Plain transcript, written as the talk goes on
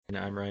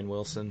I'm Ryan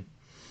Wilson,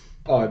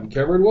 I'm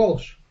Cameron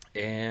Walsh.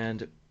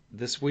 and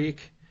this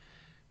week,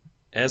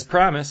 as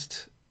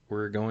promised,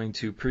 we're going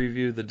to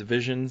preview the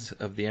divisions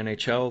of the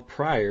NHL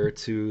prior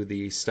to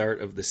the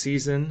start of the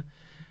season,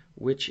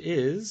 which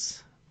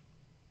is,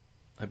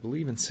 I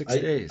believe, in 6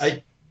 days.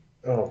 Eight.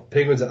 Oh,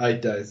 Penguins are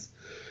 8 days.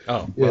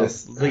 Oh, well,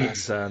 Yes.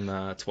 league's on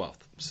the 12th,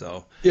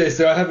 so, Yeah.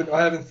 So I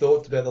haven't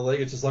thought about the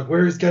league. It's just like,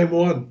 where is game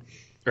one?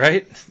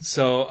 right?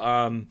 So,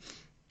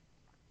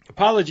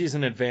 apologies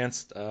in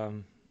advance.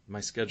 My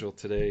schedule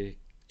today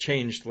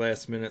changed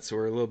last minute, so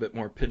we're a little bit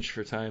more pinched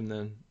for time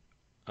than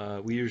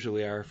we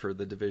usually are for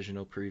the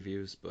divisional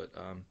previews, but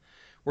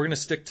we're going to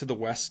stick to the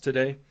West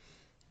today,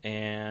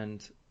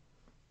 and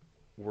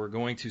we're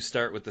going to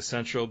start with the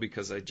Central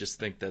because I just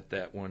think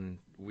that one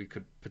we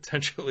could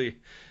potentially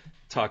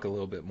talk a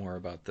little bit more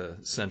about the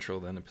Central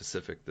than the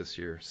Pacific this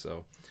year.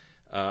 So,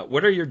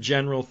 what are your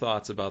general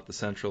thoughts about the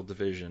Central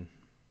Division?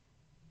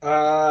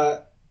 Uh,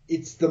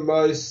 it's the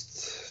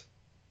most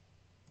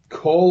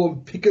call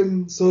and pick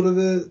 'em sort of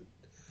a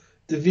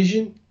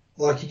division.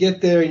 Like you get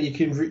there and you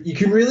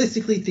can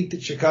realistically think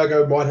that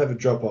Chicago might have a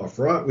drop off,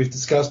 right? We've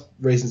discussed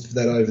reasons for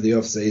that over the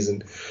off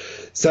season.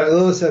 St.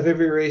 Louis have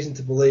every reason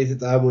to believe that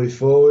they'll move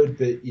forward,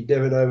 but you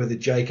never know whether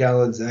Jake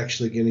Allen's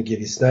actually going to give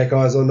you snake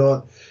eyes or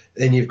not.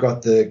 Then you've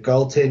got the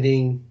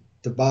goaltending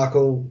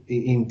debacle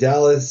in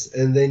Dallas,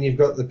 and then you've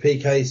got the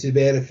PK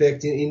Subban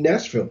effect in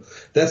Nashville.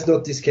 That's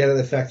not discounting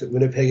the fact that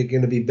Winnipeg are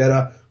going to be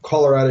better.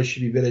 Colorado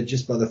should be better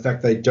just by the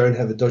fact they don't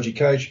have a dodgy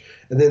coach.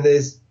 And then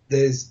there's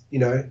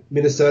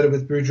Minnesota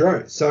with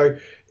Boudreau. So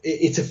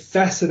it's a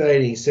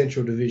fascinating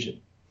Central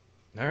Division.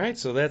 All right,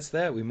 so that's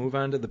that. We move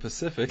on to the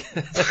Pacific.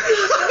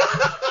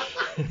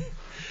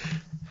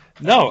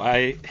 No,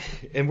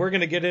 and we're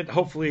going to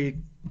hopefully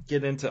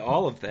get into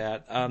all of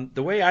that.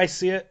 The way I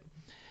see it,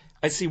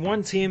 I see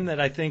one team that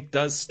I think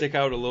does stick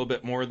out a little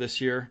bit more this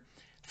year.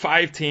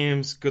 5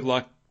 teams, good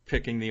luck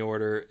picking the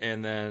order,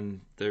 and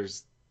then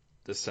there's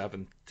the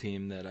 7th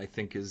team that I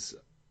think is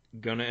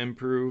going to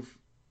improve,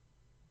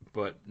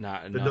 but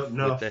not But enough not with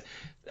enough. that.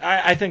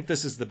 I think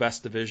this is the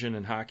best division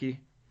in hockey.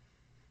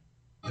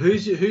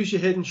 Who's your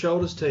head and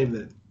shoulders team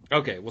then?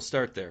 Okay, we'll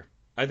start there.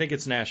 I think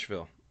it's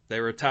Nashville. They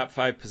were a top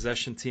 5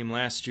 possession team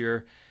last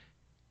year,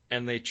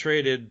 and they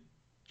traded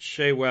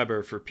Shea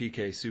Weber for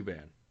PK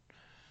Subban.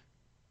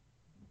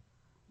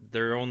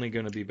 They're only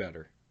going to be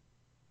better.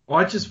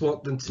 I just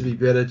want them to be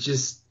better.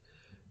 Just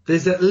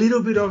there's that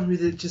little bit of me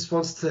that just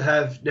wants to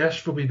have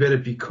Nashville be better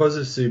because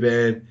of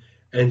Subban,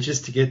 and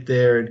just to get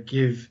there and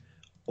give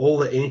all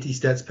the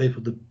anti-stats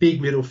people the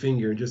big middle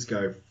finger and just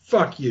go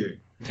fuck you.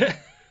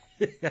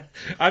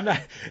 I'm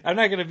not. I'm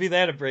not going to be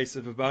that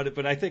abrasive about it,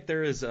 but I think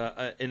there is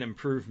an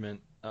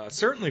improvement,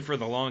 certainly for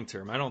the long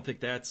term. I don't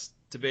think that's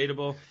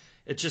debatable.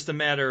 It's just a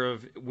matter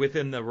of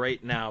within the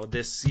right now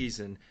this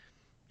season.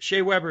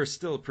 Shea Weber is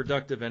still a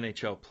productive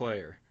NHL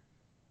player.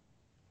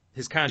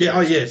 His Yeah, oh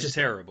contract's yeah, just just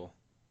terrible.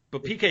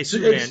 But PK it's,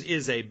 Subban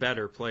is a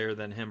better player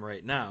than him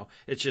right now.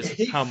 It's just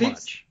he how fits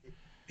much.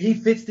 he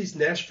fits this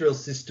Nashville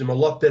system a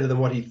lot better than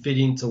what he fit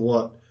into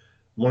what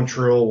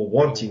Montreal were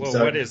wanting. Well,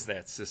 So what is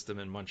that system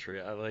in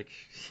Montreal? Like,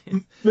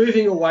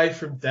 moving away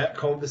from that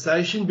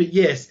conversation, but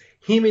yes,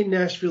 him in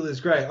Nashville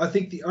is great. I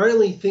think the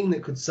only thing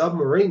that could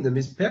submarine them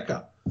is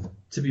Pekka,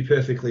 to be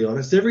perfectly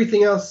honest.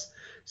 Everything else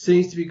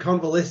seems to be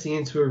convalescing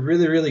into a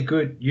really, really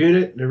good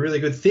unit and a really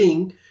good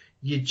thing.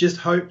 You just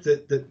hope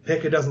that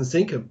Pekka doesn't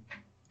sink him.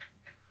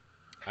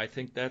 I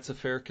think that's a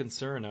fair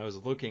concern. I was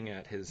looking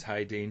at his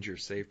high danger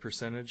save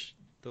percentage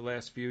the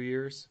last few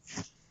years.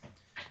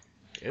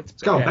 It's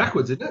It's going bad.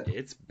 backwards, isn't it?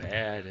 It's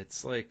bad.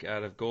 It's like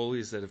out of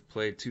goalies that have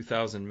played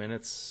 2,000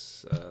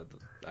 minutes,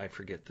 I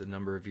forget the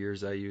number of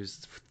years I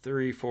used,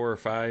 3, 4, or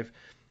 5.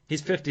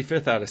 He's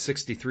 55th out of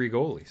 63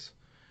 goalies.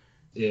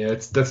 Yeah,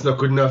 that's not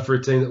good enough for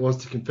a team that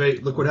wants to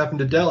compete. Look what happened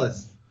to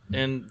Dallas.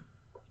 And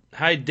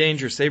high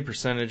danger save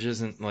percentage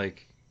isn't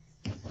like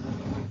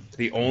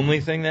the only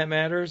thing that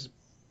matters,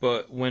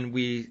 but when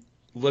we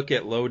look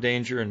at low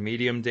danger and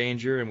medium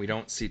danger and we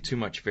don't see too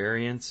much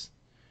variance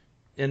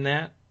in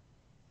that,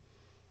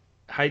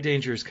 high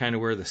danger is kind of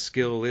where the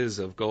skill is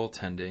of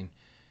goaltending,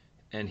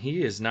 and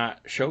he has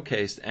not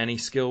showcased any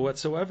skill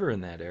whatsoever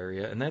in that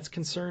area, and that's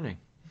concerning.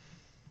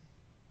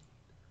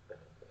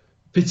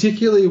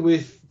 Particularly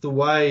with the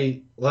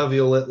way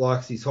Laviolette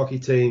likes his hockey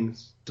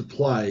teams to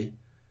play,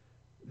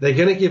 they're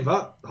going to give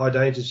up high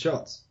danger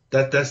shots.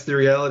 That's the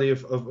reality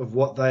of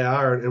what they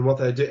are and what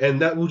they do.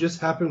 And that will just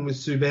happen with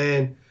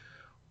Subban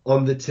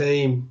on the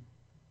team.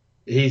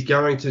 He's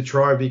going to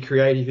try and be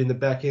creative in the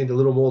back end a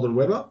little more than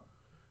Weber,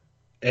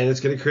 and it's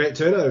going to create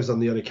turnovers on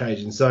the odd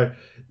occasion. So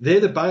they're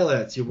the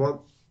bailouts you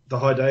want the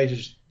high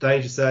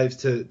danger saves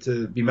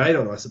to be made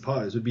on, I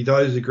suppose, would be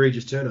those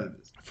egregious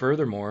turnovers.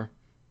 Furthermore,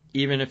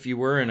 even if you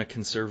were in a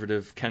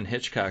conservative Ken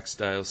Hitchcock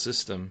style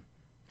system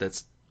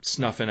that's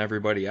snuffing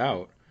everybody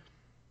out,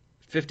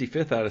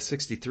 55th out of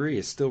 63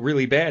 is still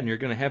really bad, and you're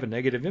going to have a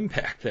negative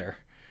impact there.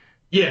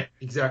 Yeah,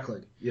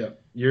 exactly. Yeah,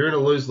 you're in a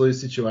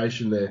lose-lose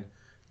situation there.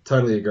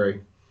 Totally agree.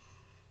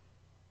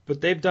 But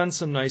they've done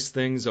some nice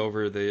things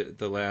over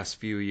the last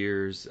few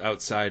years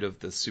outside of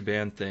the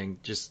Subban thing.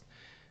 Just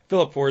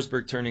Philip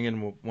Forsberg turning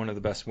in one of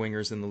the best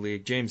wingers in the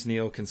league. James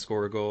Neal can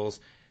score goals.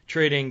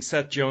 Trading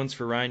Seth Jones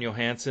for Ryan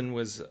Johansson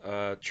was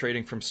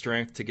trading from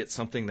strength to get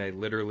something they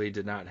literally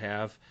did not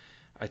have.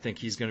 I think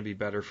he's going to be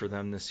better for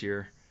them this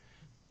year.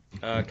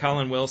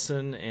 Colin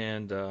Wilson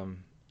and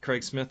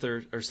Craig Smith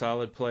are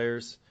solid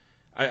players.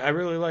 I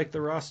really like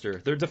the roster.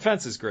 Their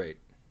defense is great.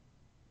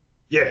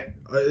 Yeah,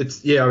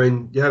 I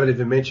mean, you haven't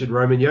even mentioned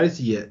Roman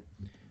Yossi yet.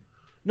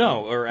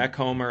 No, or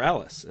Ekholm or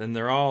Ellis, and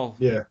they're all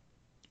Yeah.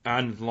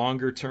 on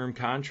longer term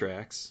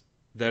contracts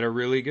that are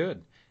really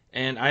good.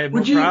 And I have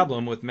no Would you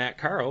problem with Matt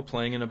Carle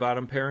playing in a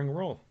bottom pairing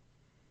role.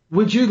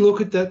 would you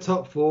look at that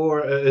top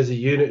four as a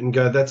unit and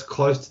go, that's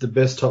close to the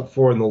best top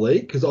four in the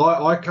league? Because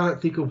I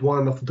can't think of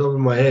one off the top of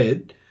my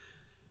head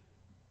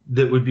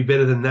that would be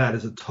better than that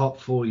as a top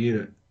four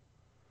unit.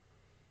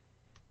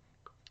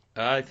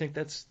 I think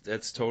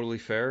that's totally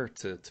fair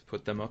to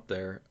put them up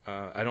there.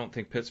 I don't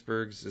think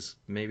Pittsburgh's is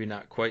maybe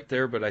not quite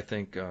there, but I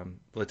think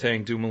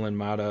Letang, Dumoulin,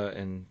 Mata,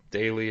 and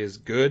Daly is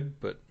good,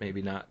 but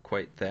maybe not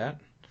quite that.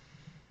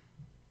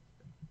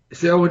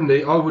 See, I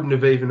wouldn't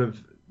have even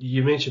have.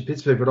 You mentioned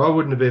Pittsburgh, but I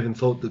wouldn't have even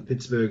thought that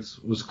Pittsburgh's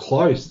was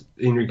close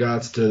in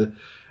regards to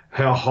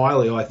how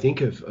highly I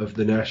think of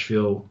the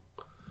Nashville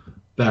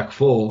back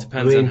four.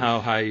 Depends on how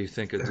high you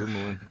think of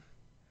Dumoulin.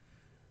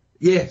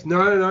 Yeah,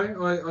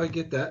 no, I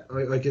get that.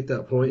 I get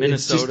that point.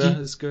 Minnesota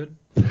is good.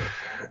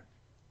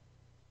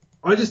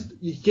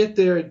 You get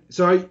there.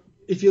 So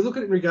if you look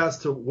at it in regards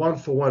to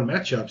 1-for-1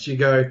 matchups, you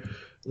go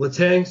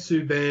Letang,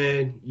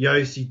 Subban,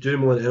 Yossi,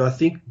 Dumoulin, and I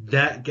think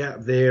that gap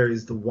there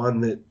is the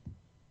one that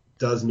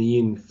does me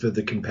in for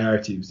the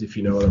comparatives, if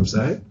you know what I'm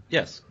saying.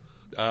 Yes.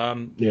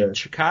 Yeah.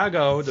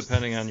 Chicago,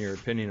 depending on your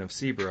opinion of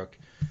Seabrook,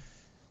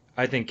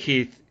 I think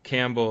Keith,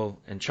 Campbell,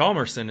 and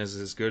Chalmerson is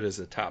as good as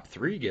a top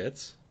three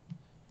gets.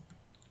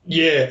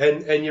 Yeah,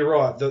 and you're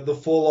right. The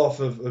fall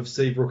off of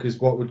Seabrook is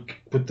what would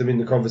put them in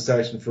the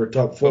conversation for a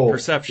top four. But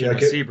perception of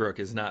Seabrook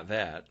is not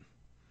that.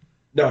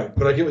 No,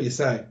 but I get what you're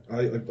saying.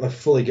 I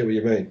fully get what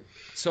you mean.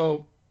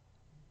 So,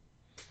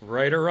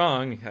 right or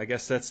wrong, I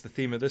guess that's the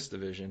theme of this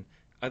division.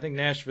 I think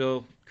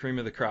Nashville, cream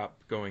of the crop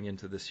going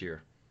into this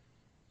year.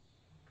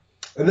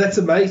 And that's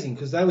amazing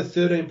because they were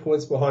 13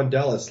 points behind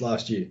Dallas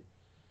last year.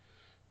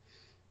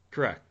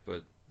 Correct,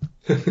 but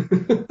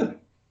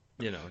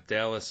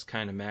Dallas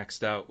kind of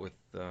maxed out with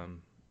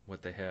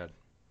what they had.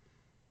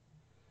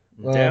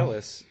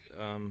 Dallas,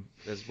 I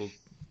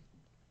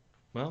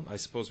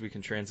suppose we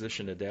can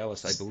transition to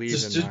Dallas. I believe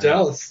just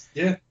Dallas,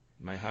 yeah.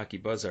 My Hockey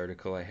Buzz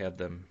article, I had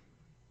them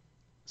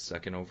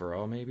second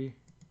overall, maybe.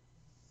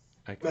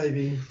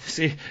 Maybe.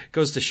 See, it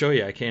goes to show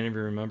you, I can't even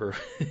remember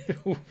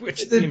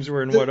which teams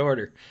were in what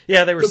order.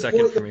 Yeah, they were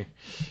second for me.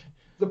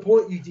 The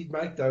point you did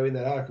make, though, in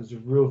that article is a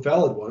real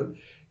valid one.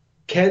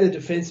 Can the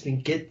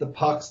defensemen get the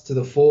pucks to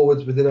the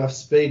forwards with enough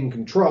speed and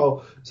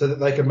control so that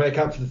they can make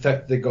up for the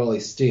fact that their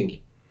goalies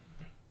stink?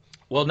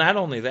 Well, not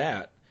only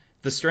that,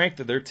 the strength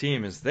of their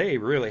team is they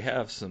really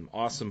have some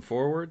awesome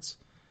forwards.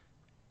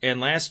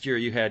 And last year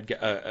you had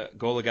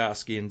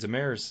Goligoski and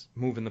Demers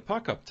moving the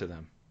puck up to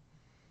them.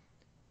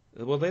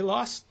 Well, they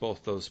lost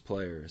both those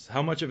players.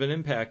 How much of an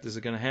impact is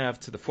it going to have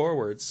to the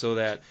forwards so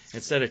that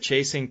instead of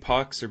chasing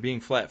pucks or being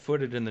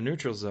flat-footed in the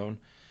neutral zone,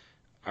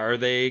 are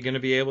they going to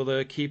be able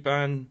to keep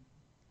on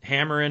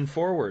hammering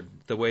forward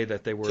the way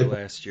that they were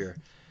last year?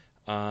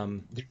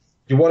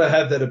 You want to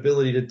have that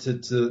ability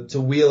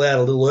to wheel out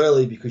a little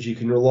early because you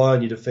can rely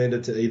on your defender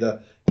to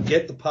either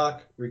get the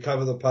puck,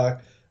 recover the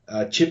puck,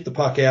 chip the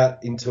puck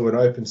out into an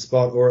open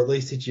spot, or at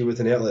least hit you with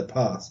an outlet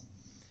pass.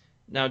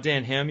 Now,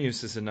 Dan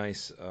Hamhuis is a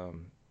nice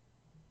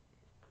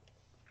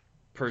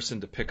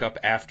person to pick up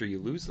after you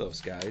lose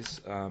those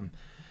guys.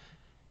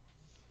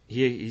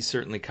 He's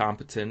certainly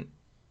competent.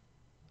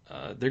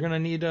 They're going to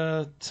need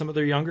some of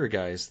their younger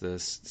guys, the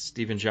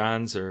Stephen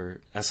Johns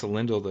or Esa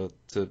Lindell,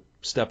 to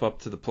step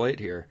up to the plate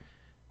here.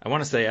 I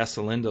want to say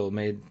Esa Lindell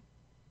made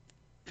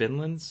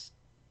Finland's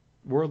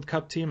World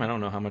Cup team. I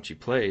don't know how much he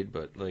played,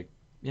 but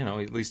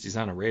at least he's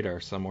on a radar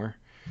somewhere.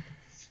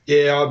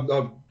 Yeah, I'm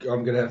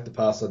going to have to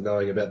pass on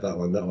knowing about that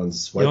one. That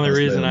one's the only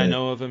reason I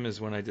know of him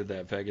is when I did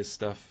that Vegas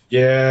stuff.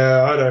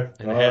 Yeah, I know.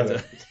 And I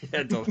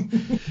had to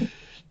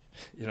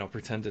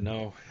pretend to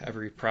know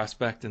every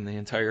prospect in the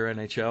entire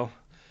NHL.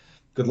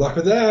 Good luck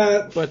with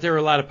that. But there were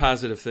a lot of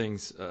positive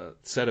things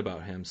said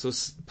about him. So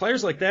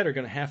players like that are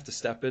going to have to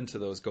step into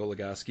those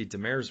Goligoski,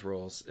 Demers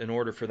roles in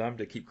order for them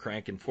to keep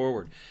cranking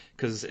forward.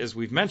 Because as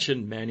we've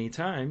mentioned many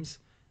times,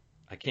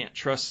 I can't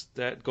trust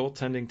that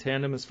goaltending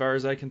tandem as far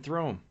as I can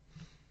throw them.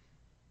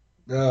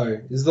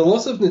 No. Is the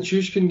loss of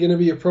Nichushkin going to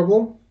be a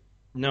problem?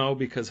 No,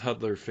 because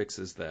Hudler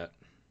fixes that.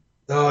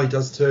 Oh, he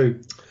does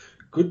too.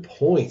 Good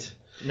point.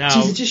 Now,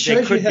 Jeez, it just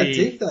shows you how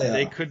deep they are.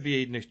 They could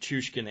be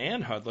Nichushkin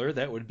and Hudler.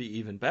 That would be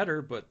even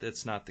better, but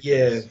that's not the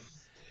case. Yeah.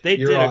 They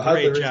did a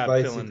great job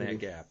filling that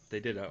gap. They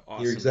did an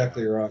awesome You're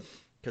exactly job. Right.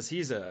 Because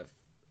he's a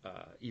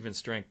even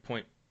strength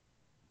point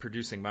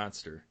producing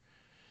monster.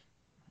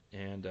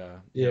 And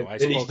Yeah, I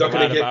and he's spoke a not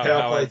going lot to get about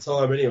power how play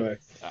time anyway.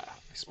 I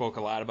spoke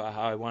a lot about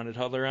how I wanted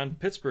Hudler on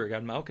Pittsburgh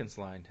on Malkin's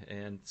line,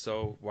 and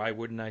so why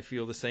wouldn't I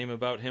feel the same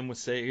about him with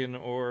Sagan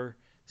or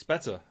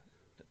Spezza?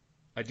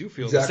 I do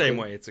feel the same Exactly.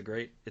 way. It's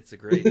a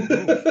great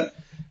move.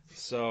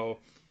 So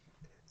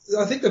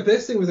I think the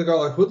best thing with a guy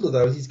like Hoodler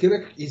though is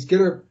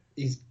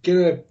he's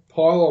gonna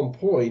pile on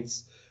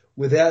points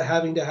without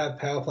having to have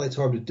power play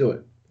time to do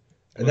it,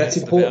 and well, that's that's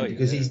the important value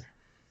because there.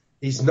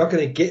 he's not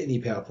going to get any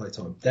power play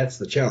time. That's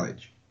the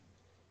challenge.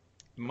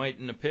 Might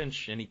in a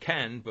pinch, and he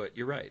can, but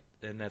you're right,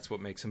 and that's what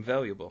makes him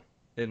valuable,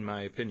 in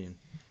my opinion.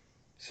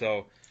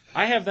 So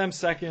I have them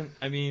second.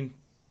 I mean,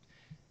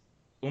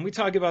 when we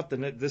talk about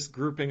this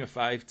grouping of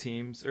 5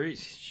 teams, or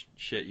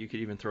shit, you could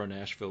even throw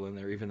Nashville in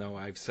there, even though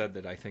I've said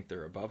that I think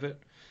they're above it.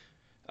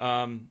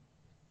 Um,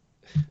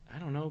 I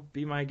don't know.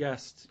 Be my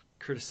guest.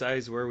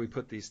 Criticize where we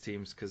put these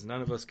teams because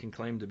none of us can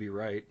claim to be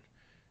right.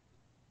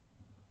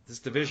 This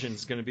division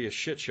is going to be a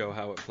shit show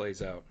how it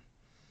plays out.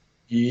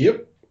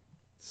 Yep.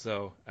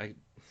 So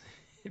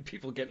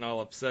people getting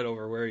all upset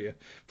over where you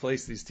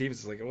place these teams.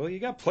 It's like, well, you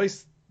got to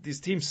place these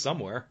teams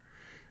somewhere.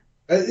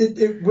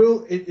 It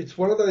will. It's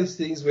one of those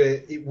things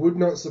where it would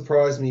not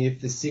surprise me if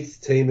the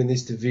 6th team in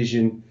this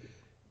division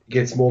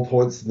gets more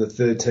points than the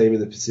 3rd team in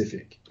the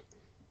Pacific.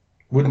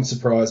 Wouldn't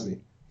surprise me.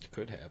 It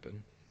could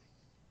happen.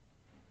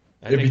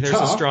 I It'd think be there's a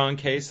tough. strong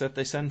case that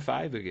they send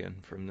 5 again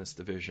from this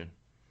division.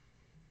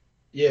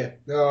 Yeah,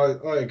 no,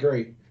 I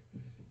agree.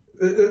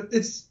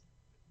 It's,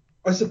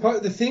 I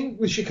suppose, the thing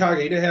with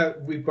Chicago, you know how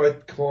we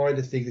both kind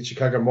of think that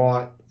Chicago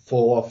might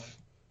fall off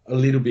a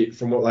little bit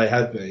from what they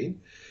have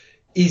been.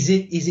 Is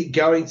it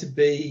going to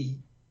be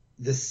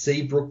the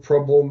Seabrook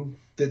problem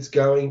that's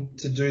going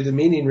to do them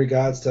in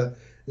regards to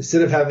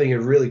instead of having a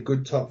really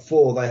good top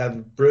 4, they have a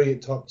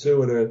brilliant top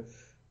 2 and an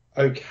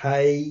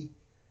okay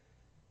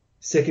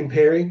second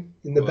pairing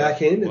in the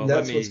back end, Well, and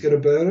that's what's going to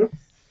burn them?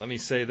 let me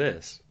say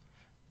this.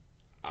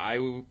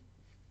 I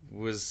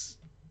was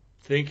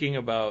thinking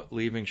about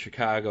leaving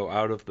Chicago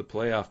out of the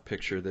playoff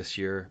picture this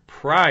year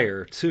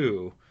prior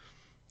to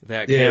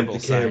that Yeah, Campbell the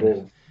signing.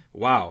 Campbell.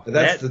 Wow,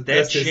 That's that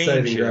their saving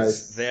changes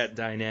grace. that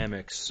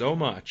dynamic so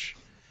much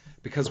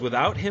because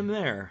without him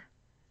there,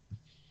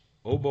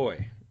 oh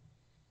boy,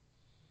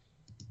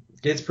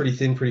 Gets pretty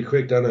thin pretty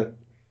quick, doesn't it?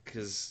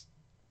 because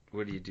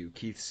what do you do?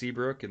 Keith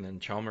Seabrook and then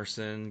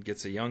Chalmerson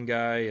gets a young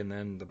guy, and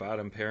then the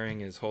bottom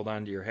pairing is hold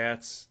on to your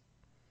hats.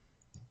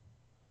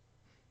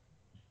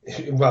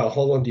 Well,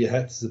 hold on to your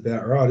hats is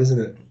about right, isn't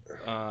it?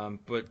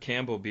 But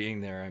Campbell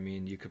being there, I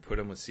mean, you could put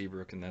him with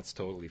Seabrook, and that's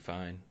totally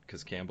fine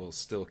because Campbell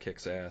still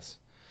kicks ass.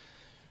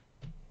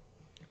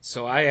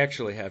 So I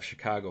actually have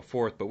Chicago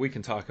 4th, but we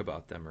can talk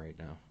about them right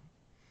now.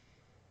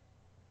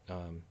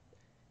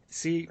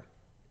 See,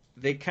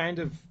 they kind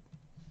of.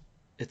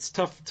 It's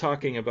tough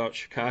talking about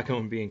Chicago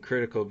and being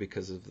critical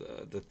because of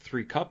the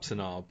 3 cups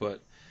and all,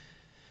 but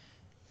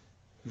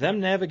them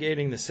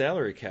navigating the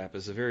salary cap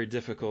is a very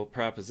difficult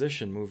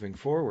proposition moving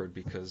forward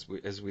because,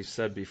 as we've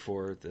said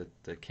before,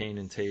 the Kane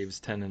and Taves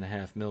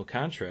 $10.5 million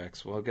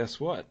contracts. Well, guess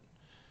what?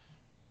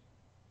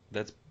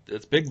 That's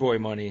big boy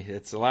money.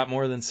 It's a lot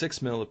more than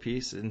 $6 million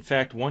apiece. In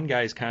fact, one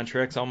guy's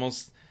contract's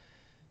almost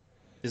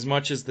as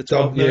much as the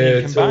 $12 million Yeah,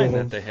 2 of combined that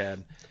them. they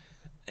had.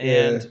 Yeah,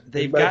 And it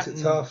they've makes it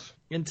gotten tough.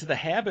 into the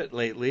habit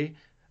lately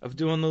of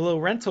doing the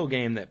little rental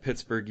game that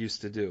Pittsburgh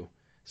used to do.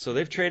 So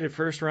they've traded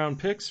first round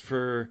picks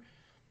for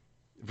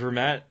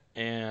Vermette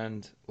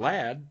and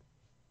Ladd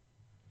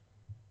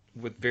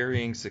with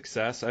varying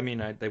success. I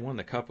mean, they won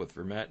the cup with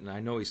Vermette, and I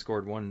know he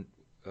scored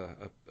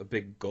a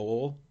big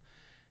goal,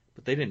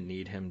 but they didn't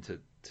need him to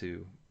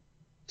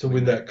To win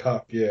win that. that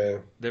cup, yeah.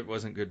 That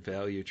wasn't good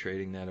value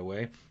trading that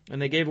away.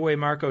 And they gave away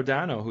Marco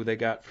Dano, who they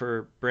got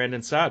for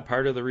Brandon Saad.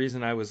 Part of the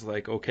reason I was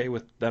like okay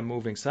with them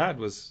moving Saad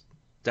was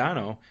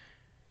Dano,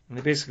 and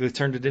they basically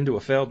turned it into a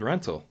failed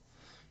rental.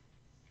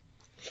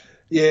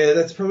 Yeah,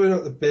 that's probably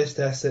not the best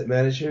asset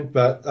management,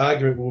 but the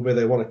argument will be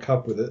they want a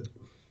cup with it.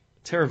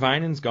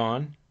 Teravainen's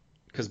gone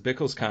because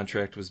Bickle's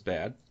contract was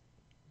bad.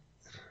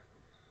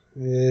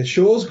 Yeah,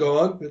 Shaw's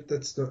gone, but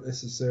that's not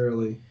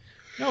necessarily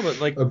No, but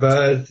like a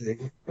bad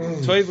thing.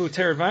 Toivu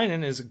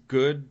Teravainen is a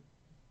good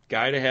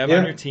guy to have on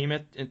Yeah, your team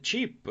at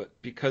cheap, but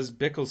because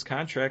Bickle's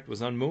contract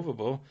was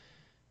unmovable,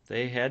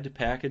 they had to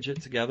package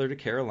it together to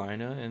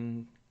Carolina,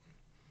 and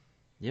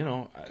you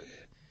know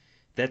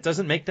that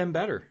doesn't make them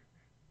better.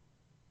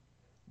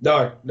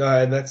 no,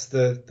 and that's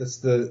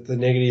the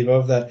negative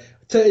of that.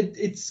 So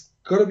it's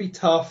got to be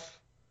tough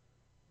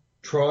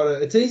trying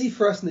to. It's easy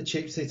for us in the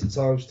cheap seats at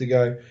times to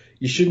go,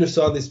 you shouldn't have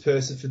signed this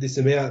person for this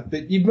amount,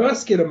 but you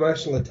must get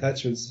emotional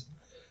attachments.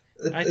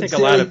 I think It's a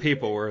lot of silly.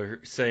 people were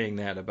saying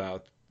that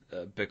about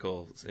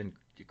Bickle and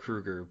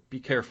Kruger. Be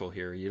careful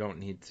here. You don't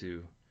need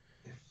to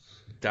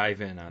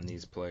dive in on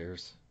these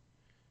players.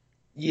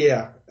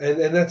 Yeah, and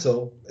that's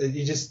all.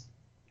 You just,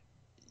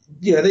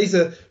 these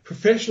are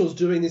professionals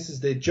doing this as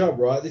their job,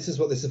 right? This is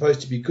what they're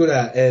supposed to be good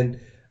at, and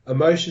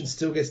emotion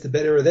still gets the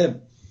better of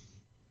them.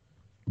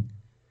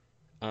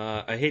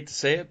 I hate to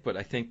say it, but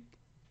I think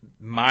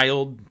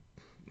mild,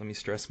 let me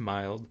stress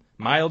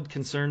mild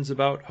concerns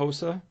about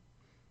Hossa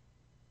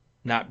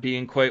not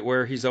being quite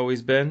where he's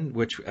always been,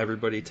 which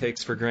everybody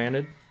takes for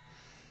granted.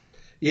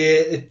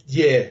 Yeah,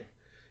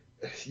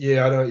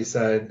 I know what you're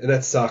saying, and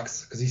that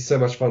sucks because he's so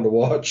much fun to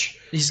watch,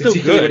 He's still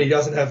particularly when he good.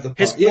 doesn't have the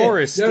His puck. Yeah, floor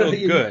is no,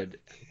 still good.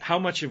 How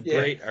much of yeah,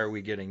 great are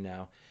we getting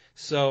now?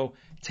 So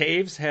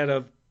Taves had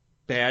a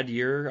bad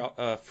year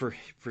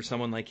for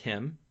someone like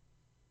him.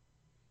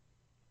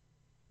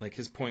 Like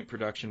his point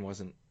production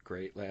wasn't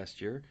great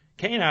last year.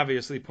 Kane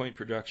obviously point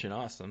production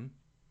awesome.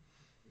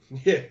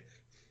 yeah.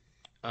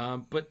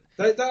 But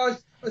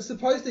I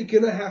suppose they're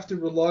gonna have to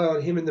rely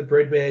on him and the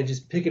Breadman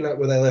just picking up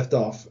where they left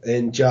off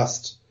and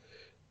just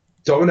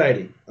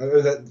dominating.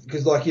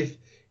 Because like if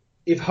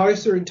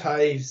Hossa and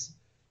Taves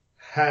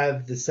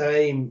have the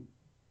same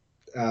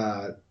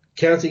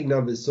counting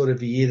numbers sort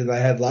of a year that they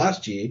had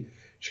last year,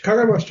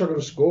 Chicago might struggle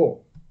to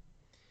score.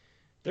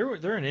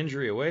 they're an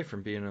injury away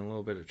from being in a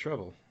little bit of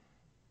trouble.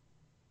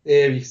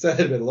 Yeah, you can say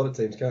that about a lot of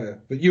teams, can't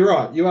you? But you're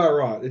right. You are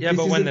right. Yeah, This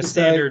but when isn't the the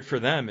same standard for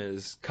them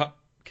is cup cup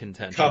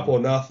contention, or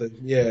nothing.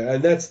 Yeah,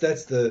 and that's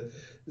the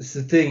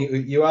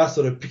thing. You are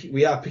sort of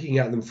we are picking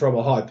at them from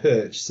a high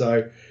perch.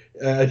 So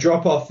a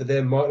drop off for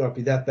them might not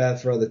be that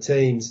bad for other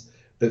teams,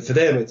 but for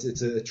them it's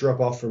a drop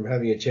off from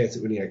having a chance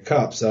at winning a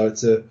cup. So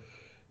it's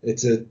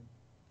a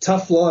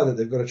tough line that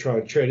they've got to try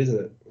and tread, isn't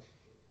it?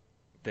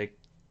 they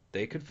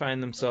they could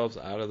find themselves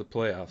out of the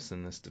playoffs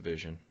in this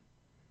division.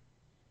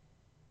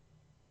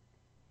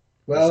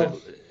 Is that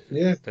Well,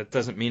 yeah. that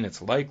doesn't mean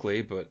it's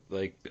likely, but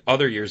like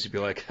other years you'd be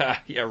like,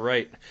 ah, yeah,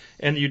 right,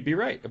 and you'd be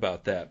right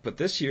about that. But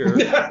this year,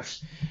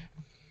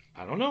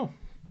 I don't know.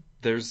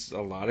 There's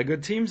a lot of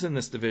good teams in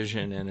this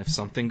division, and if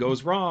something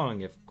goes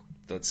wrong, if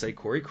let's say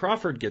Corey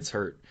Crawford gets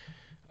hurt,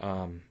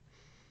 um,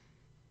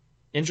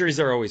 injuries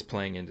are always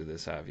playing into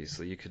this.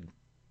 Obviously, you could,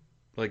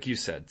 like you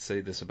said,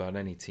 say this about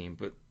any team,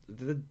 but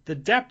the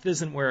depth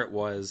isn't where it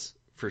was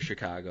for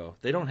Chicago.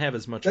 They don't have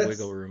as much wiggle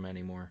That's room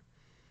anymore.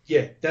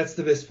 Yeah, that's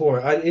the best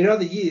point. In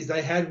other years,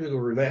 they had wiggle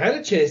room. They had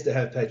a chance to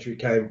have Patrick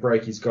Kane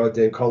break his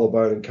goddamn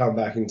collarbone and come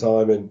back in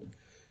time And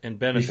be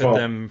benefit fine.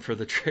 them for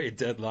the trade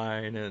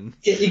deadline, and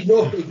Yeah,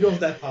 ignore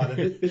that part of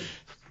it. But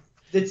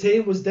the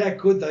team was that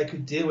good they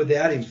could deal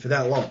without him for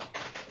that long.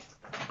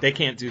 they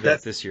can't do that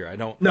That's this year, I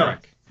don't no.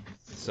 think.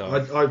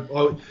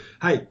 So,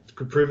 Hey,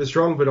 could prove us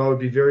wrong, but I would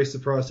be very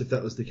surprised if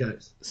that was the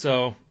case.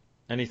 so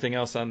anything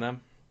else on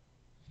them?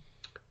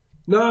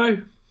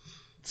 No,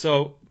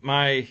 So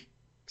my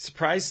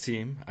surprise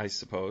team, I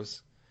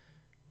suppose,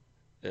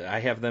 I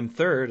have them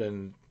third,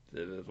 and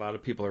a lot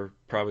of people are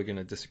probably going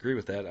to disagree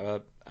with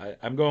that.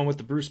 I'm going with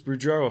the Bruce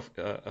Boudreau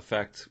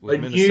effect with I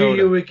knew Minnesota.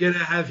 you were going to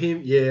have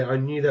him. Yeah, I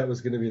knew that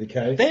was going to be the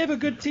case. They have a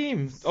good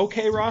team,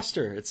 okay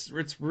roster. It's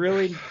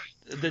really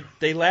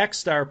they lack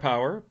star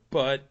power,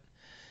 but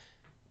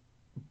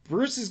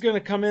Bruce is going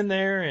to come in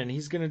there and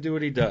he's going to do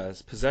what he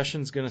does.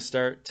 Possession's going to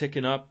start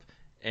ticking up,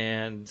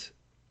 and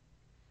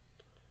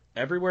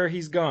everywhere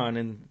he's gone,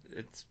 and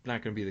it's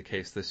not going to be the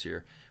case this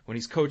year. When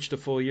he's coached a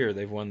full year,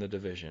 they've won the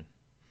division.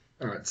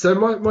 All right. So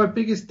my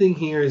biggest thing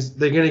here is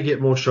they're going to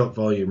get more shot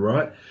volume,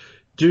 right?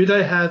 Do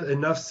they have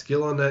enough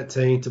skill on that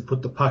team to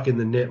put the puck in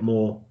the net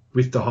more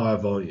with the higher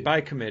volume?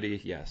 By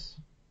committee, yes.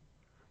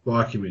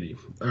 By committee.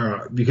 All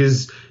right.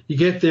 Because you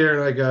get there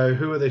and I go,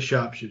 who are the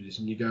sharpshooters?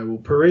 And you go, well,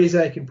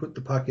 Parise can put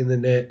the puck in the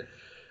net.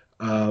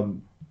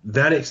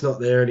 Vanek's not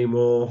there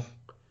anymore.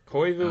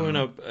 Koivu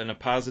in a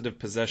positive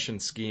possession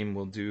scheme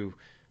will do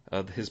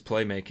his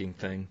playmaking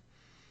thing.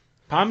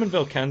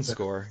 Pominville can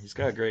score. He's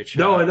got a great shot.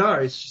 No, I know.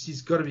 It's just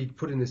he's got to be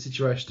put in a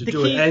situation to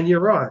do key- it. And you're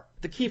right.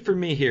 The key for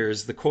me here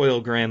is the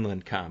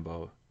Coyle-Granlund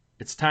combo.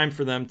 It's time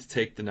for them to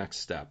take the next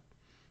step.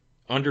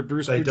 Under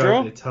Bruce They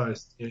don't. They're Boudreau,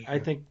 toast. Yeah. I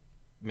think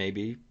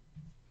maybe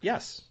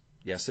yes.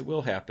 Yes, it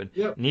will happen.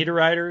 Yep.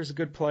 Niederreiter is a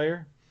good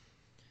player.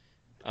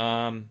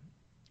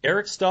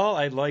 Eric Stahl,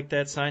 I like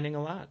that signing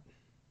a lot.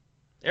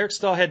 Eric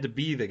Stahl had to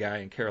be the guy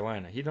in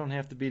Carolina. He don't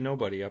have to be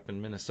nobody up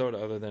in Minnesota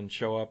other than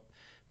show up,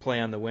 play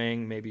on the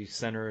wing, maybe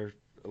center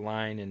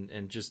line,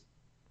 and just,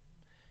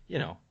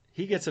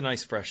 he gets a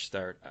nice fresh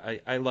start.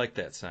 I like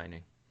that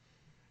signing.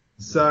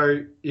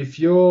 So if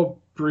you're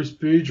Bruce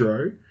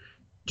Boudreau,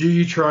 do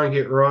you try and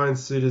get Ryan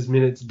Suter's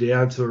minutes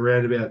down to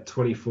around about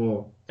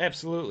 24?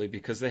 Absolutely,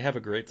 because they have a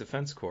great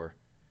defense core.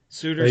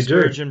 Suter, They do.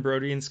 Sturgeon,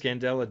 Brody, and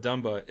Scandella,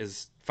 Dumba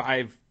is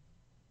 5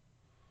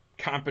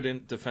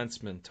 competent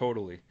defensemen,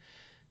 totally.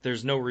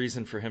 There's no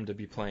reason for him to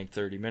be playing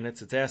 30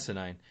 minutes. It's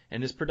asinine.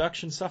 And his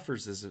production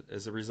suffers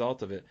as a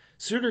result of it.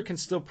 Suter can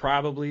still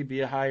probably be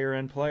a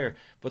higher-end player,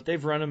 but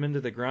they've run him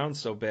into the ground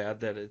so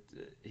bad that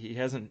he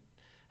hasn't.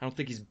 I don't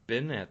think he's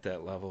been at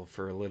that level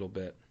for a little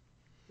bit.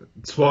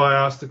 That's why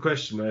I asked the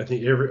question. I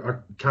think I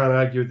can't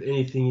argue with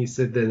anything you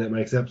said then. That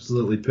makes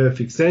absolutely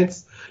perfect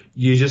sense.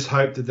 You just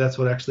hope that that's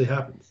what actually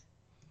happens.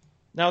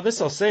 Now, this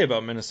I'll say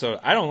about Minnesota.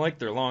 I don't like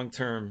their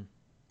long-term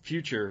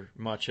future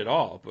much at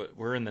all, but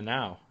we're in the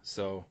now,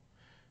 so.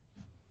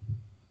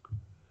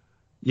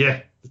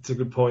 Yeah, that's a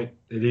good point.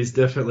 It is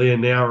definitely a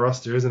now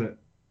roster, isn't it?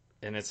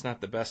 And it's not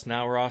the best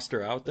now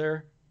roster out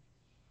there.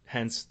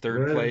 Hence,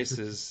 third Well, place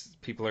is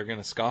people are going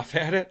to scoff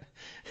at it.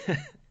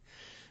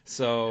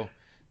 So,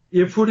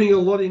 you're putting a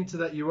lot into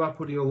that. You are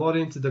putting a lot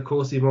into the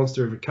Corsi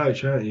monster of a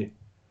coach, aren't you?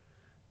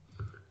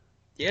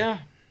 yeah,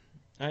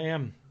 I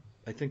am.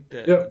 I think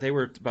that Yep. they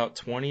were about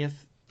 20th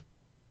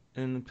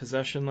in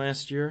possession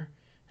last year,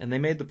 and they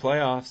made the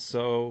playoffs.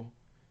 So,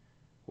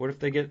 what if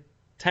they get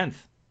 10th?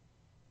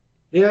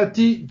 Yeah.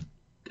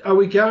 Are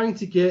we going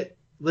to get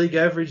league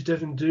average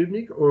Devin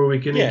Dubnik, or are we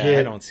going to Yeah, I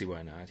get? don't see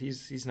why not.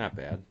 He's not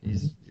bad.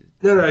 He's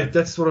No, no.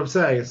 That's what I'm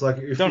saying. It's like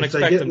don't if they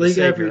expect get him to league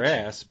save your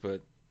average. ass,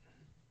 but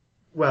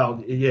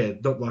Well, yeah,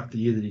 not like the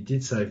year that he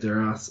did save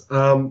their ass.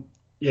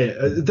 Yeah,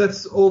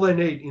 that's all they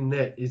need in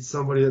net is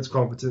somebody that's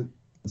competent,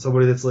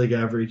 somebody that's league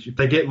average. If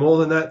they get more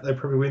than that, they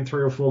probably win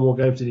 3 or 4 more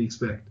games than you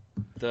expect.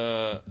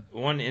 the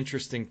one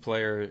interesting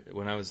player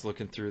when I was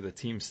looking through the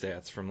team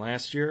stats from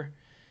last year,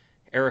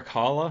 Eric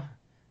Halla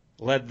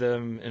led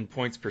them in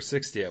points per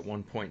 60 at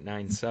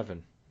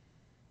 1.97.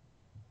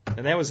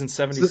 And that was in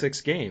So,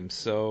 76 games.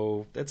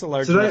 So that's a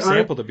large so they enough own.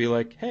 sample to be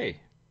like, hey,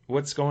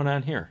 what's going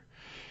on here?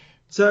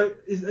 So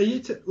are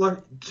you like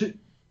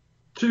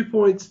 2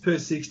 points per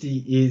 60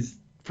 is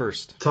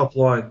First. top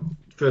line,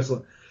 first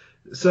line.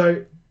 So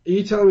are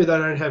you telling me they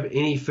don't have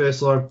any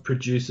first line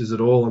producers at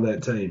all on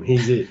that team?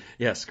 He's it.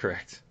 Yes,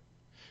 correct.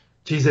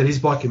 Geez, that is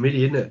by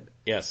committee, isn't it?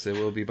 Yes, it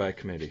will be by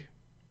committee.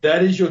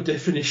 That is your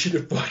definition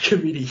of by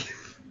committee.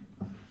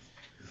 That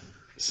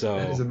is So,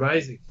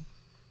 amazing.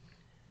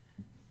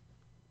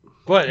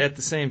 but at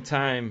the same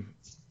time,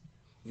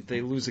 if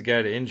they lose a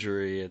guy to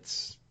injury,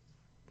 it's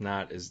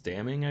not as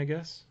damning, I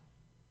guess.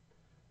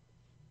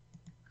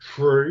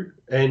 True,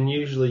 and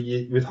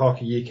usually with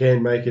hockey you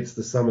can make it's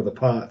the sum of the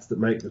parts that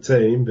make the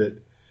team, but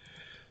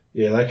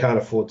yeah, they can't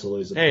afford to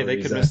lose a Hey, they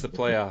player. could miss the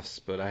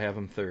playoffs, but I have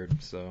them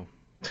third, so.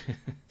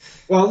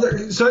 Well,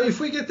 so if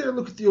we get there and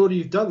look at the order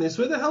you've done this,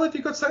 where the hell have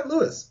you got St.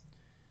 Louis?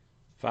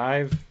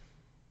 5.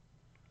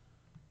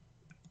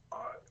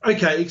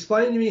 Okay,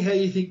 explain to me how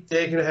you think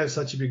they're going to have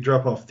such a big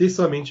drop off. This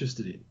I'm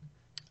interested in.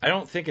 I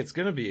don't think it's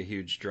going to be a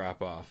huge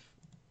drop off.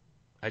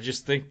 I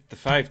just think the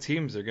 5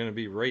 teams are going to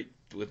be right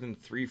within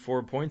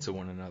 3-4 points of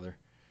one another.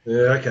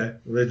 Yeah, okay.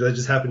 They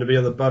just happen to be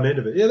on the bum end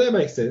of it. Yeah, that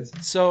makes sense.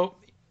 So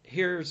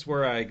here's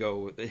where I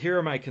go. Here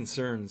are my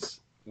concerns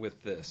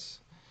with this.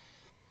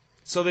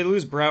 So they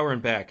lose Brower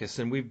and Backus,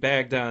 and we've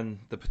bagged on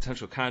the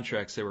potential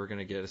contracts they were going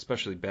to get,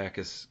 especially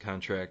Backus'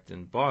 contract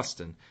in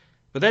Boston.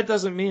 But that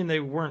doesn't mean they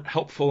weren't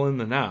helpful in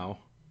the now.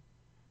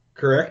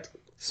 Correct.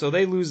 So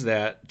they lose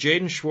that.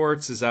 Jaden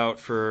Schwartz is out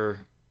for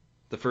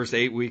the first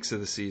 8 weeks of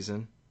the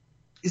season,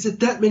 Is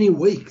it that many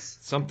weeks?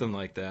 something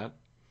like that.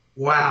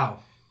 Wow.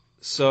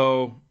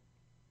 So,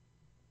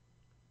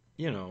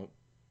 you know,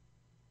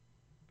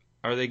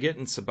 are they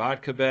getting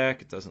Sabatka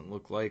back? It doesn't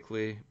look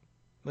likely.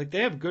 Like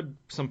they have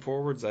some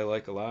forwards I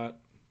like a lot.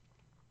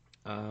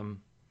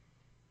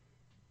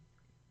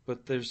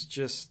 But there's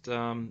just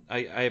I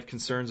have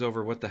concerns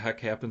over what the heck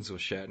happens with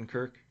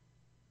Shattenkirk.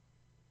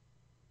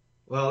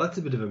 Well, that's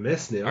a bit of a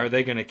mess now. Are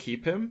they going to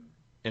keep him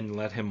and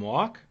let him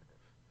walk?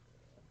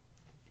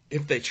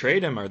 If they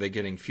trade him, are they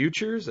getting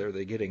futures? Are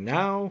they getting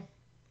now?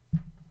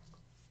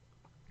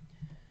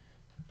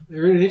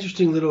 They're in an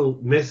interesting little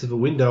mess of a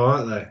window,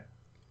 aren't they?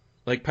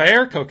 Like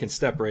Pyerko can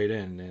step right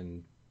in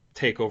and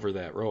take over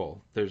that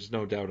role. There's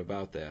no doubt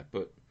about that.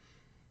 But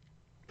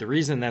the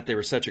reason that they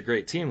were such a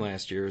great team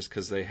last year is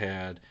because they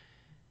had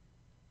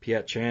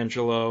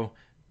Pietrangelo,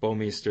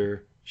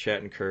 Bouwmeester,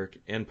 Shattenkirk,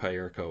 and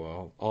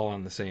Pyerko all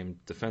on the same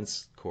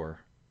defense core.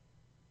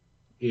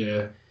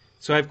 Yeah.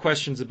 So I have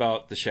questions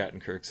about the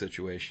Shattenkirk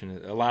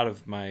situation. A lot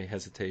of my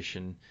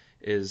hesitation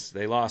is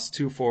they lost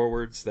 2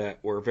 forwards that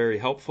were very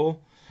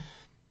helpful.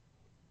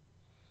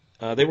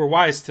 They were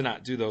wise to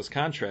not do those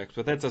contracts,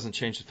 but that doesn't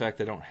change the fact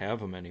they don't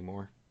have them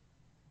anymore.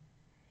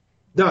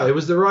 No, it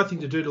was the right thing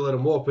to do to let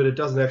them walk, but it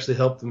doesn't actually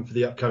help them for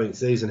the upcoming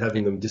season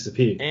having them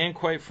disappear. And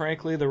quite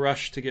frankly, the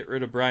rush to get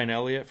rid of Brian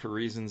Elliott for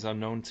reasons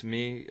unknown to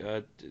me,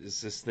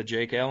 is this the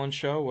Jake Allen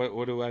show?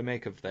 What do I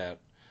make of that?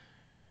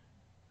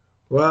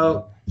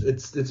 Well,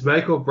 it's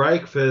make or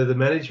break for the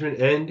management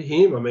and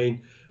him. I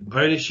mean,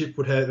 ownership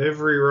would have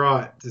every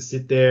right to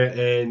sit there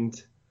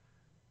and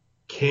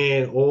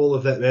can all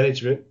of that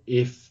management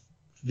if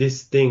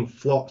this thing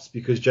flops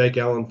because Jake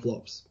Allen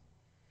flops.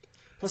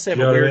 Plus, they have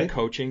Do you a know what I weird mean?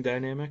 coaching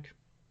dynamic.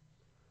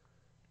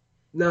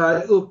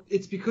 No, look,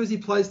 it's because he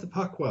plays the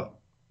puck well.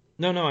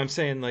 No, I'm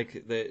saying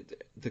like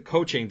the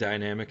coaching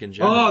dynamic in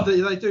Oh,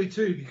 general. they do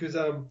too because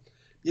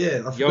yeah,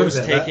 I forgot Yo's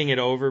about taking that. it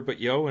over, but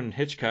Yo and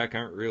Hitchcock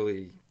aren't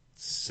really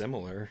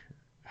similar.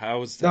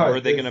 How No,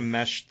 are they going to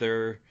mesh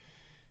their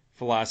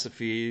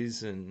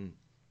philosophies, and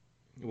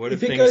what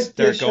if if it goes things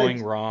pear start going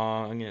shaped,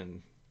 wrong?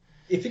 And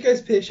if it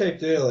goes pear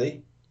shaped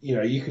early,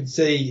 you could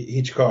see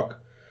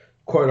Hitchcock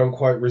quote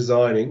unquote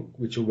resigning,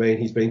 which will mean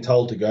he's been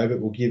told to go,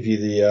 but will give you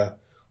the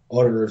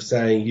honour of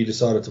saying you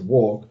decided to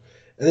walk.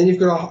 And then you've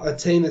got a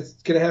team that's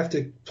going to have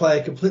to play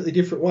a completely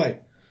different way.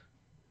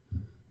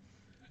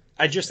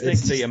 I just think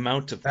It's the just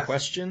amount of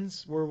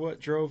questions were what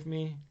drove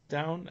me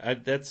down.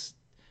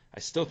 I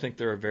still think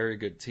they're a very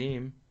good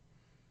team.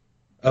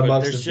 But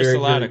amongst a there's just very,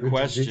 a lot very of good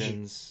division.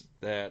 questions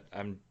that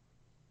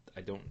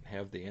I don't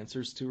have the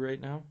answers to right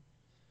now.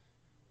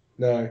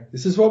 No,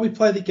 this is why we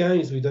play the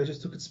games. We don't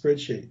just look at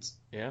spreadsheets.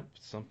 Yep,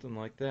 something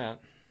like that.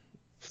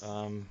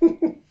 Um,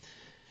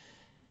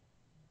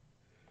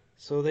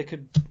 so they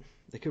could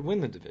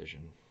win the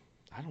division.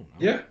 I don't know.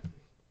 Yeah,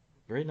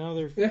 Right now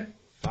they're yeah.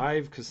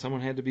 5 because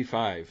someone had to be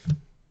 5,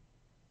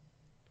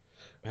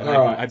 and All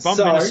I right, bumped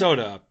so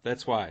Minnesota up.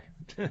 That's why.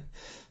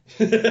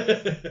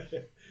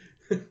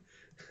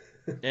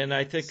 And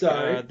I think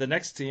so the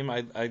next team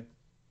I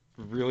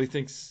really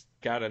think's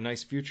got a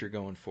nice future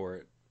going for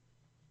it.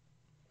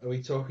 are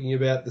we talking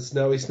about the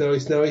snowy, snowy,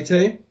 snowy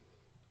team?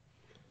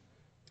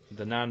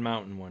 The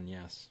non-mountain one,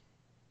 yes.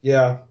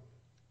 Yeah,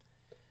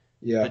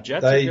 The yeah.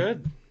 Jets are They,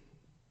 good.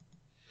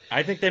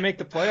 I think they make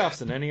the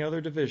playoffs in any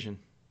other division.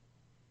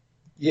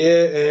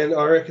 yeah, and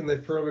I reckon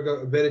they've probably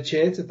got a better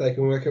chance if they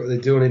can work out what they're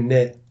doing in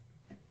net.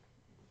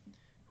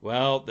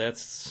 Well,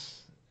 that's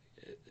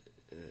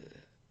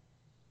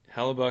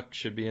Hellebuck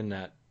should be in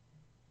that.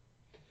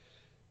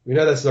 We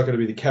know that's not going to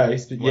be the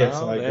case, but yes,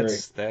 Well, I agree.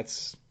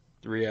 that's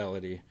the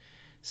reality.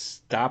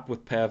 Stop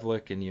with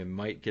Pavlik, and you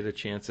might get a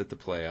chance at the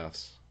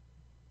playoffs.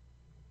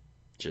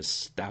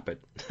 Just stop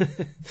it.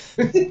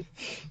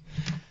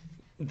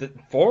 The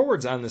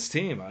forwards on this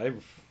team,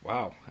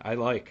 I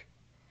like.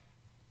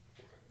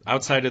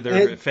 Outside of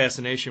their And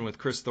fascination with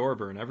Chris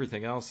Thorburn,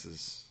 everything else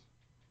is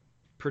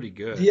pretty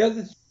good. the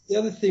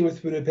other thing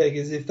with Winnipeg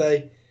is if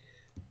they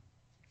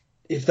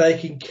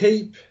can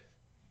keep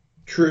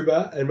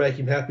Truba and make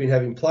him happy and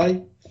have him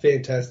play,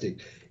 fantastic.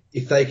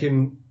 If they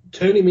can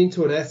turn him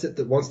into an asset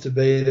that wants to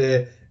be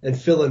there and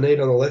fill a need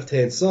on the left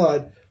hand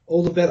side,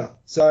 all the better.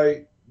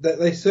 So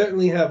they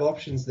certainly have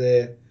options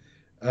there,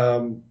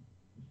 um,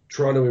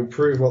 trying to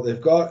improve what they've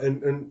got,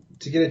 and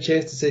to get a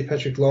chance to see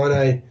Patrick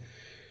Laine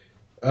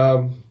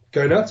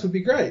go nuts would be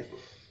great.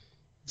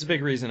 It's a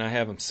big reason I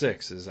have him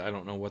 6 is I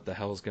don't know what the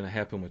hell is going to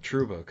happen with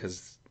Truba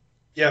because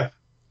Yeah.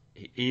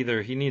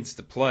 either he needs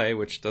to play,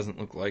 which doesn't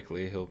look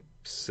likely. He'll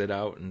sit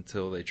out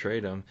until they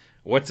trade him.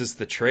 What does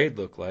the trade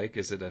look like?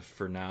 Is it a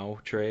for now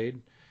trade?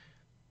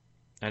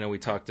 I know we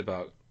talked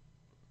about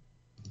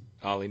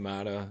Ali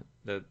Mata,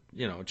 that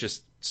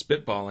just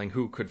spitballing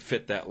who could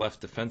fit that left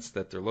defense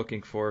that they're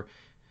looking for.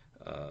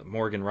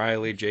 Morgan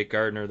Riley, Jake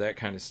Gardner, that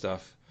kind of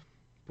stuff.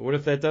 But what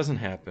if that doesn't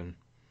happen?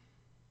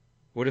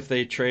 What if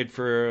they trade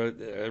for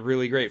a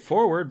really great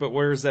forward, but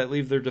where does that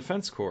leave their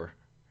defense core?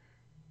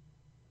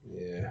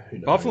 Yeah, who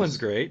Bufflin's knows?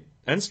 great.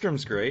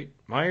 Enstrom's great.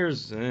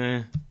 Myers,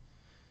 Here's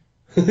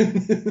Mark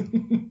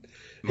the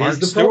problem.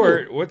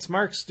 Stewart. What's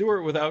Mark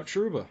Stewart without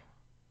Truba?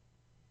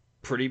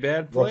 Pretty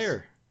bad Rob,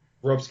 player.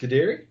 Rob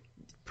Scuderi?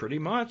 Pretty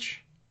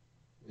much.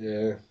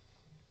 Yeah.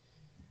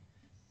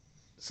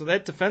 So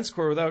that defense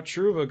core without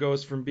Truba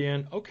goes from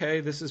being, okay,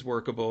 this is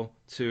workable,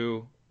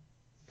 to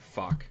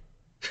fuck.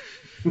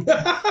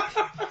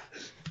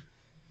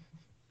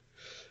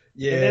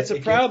 Yeah, And that's a it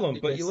gets problem.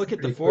 it But you gets look at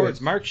the pretty forwards.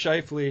 quick. Mark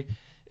Scheifele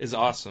is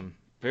awesome.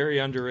 Very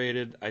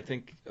underrated. I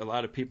think a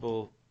lot of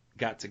people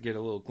got to get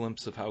a little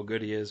glimpse of how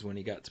good he is when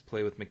he got to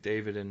play with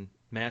McDavid and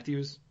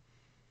Matthews.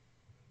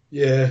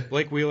 Yeah.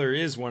 Blake Wheeler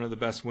is one of the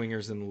best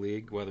wingers in the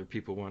league, whether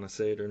people want to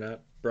say it or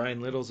not.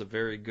 Brian Little's a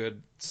very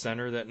good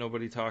center that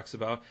nobody talks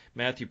about.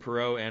 Matthew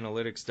Perreault,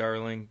 analytics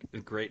darling, a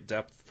great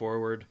depth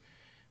forward.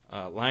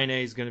 Line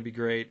A is going to be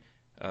great.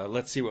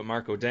 Let's see what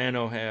Marco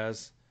Dano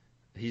has.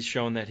 He's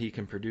shown that he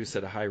can produce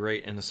at a high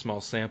rate in a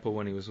small sample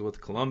when he was with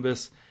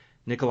Columbus.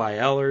 Nikolai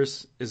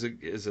Ehlers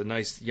is a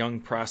nice young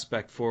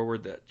prospect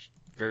forward that's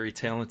very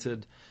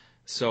talented.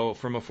 So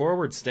from a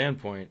forward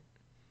standpoint,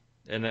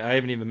 and I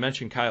haven't even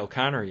mentioned Kyle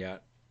Connor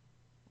yet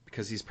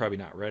because he's probably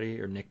not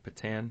ready, or Nick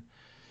Patan.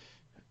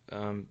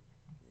 A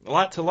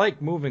lot to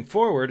like moving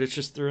forward. It's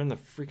just they're in the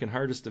freaking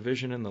hardest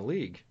division in the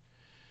league.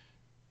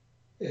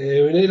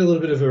 Yeah, we need a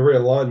little bit of a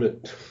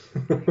realignment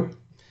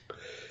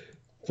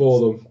for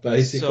them,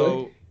 basically.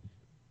 So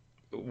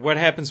what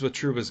happens with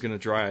Trouba is going to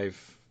drive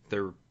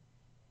their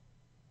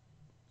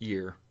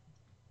year,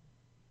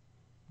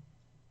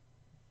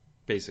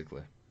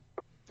 basically.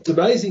 It's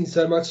amazing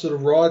so much sort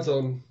of rides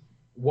on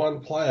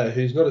one player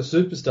who's not a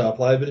superstar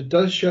player, but it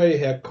does show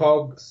you how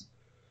cogs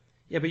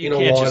Yeah, but you in a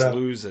can't just lineup.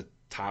 lose a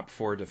top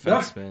 4 No,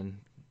 defenseman.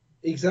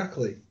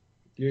 exactly.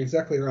 You're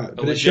exactly right. A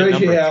But it legit shows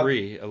you number how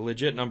 3. A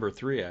legit number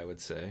 3, I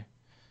would say.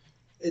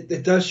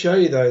 it does show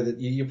you though that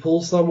you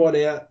pull someone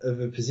out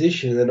of a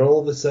position and then all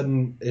of a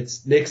sudden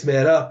it's next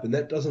man up, and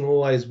that doesn't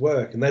always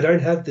work. And they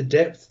don't have the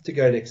depth to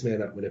go next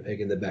man up when they're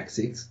pegging the back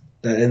six,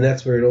 and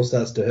that's where it all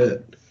starts to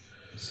hurt.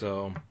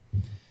 So,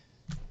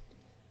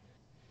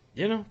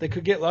 they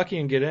could get lucky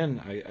and get in.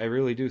 I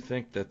really do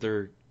think that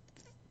they're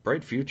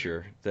bright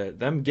future. That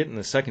them getting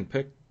the second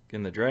pick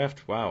in the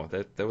draft, wow,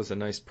 that was a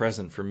nice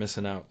present for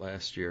missing out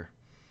last year.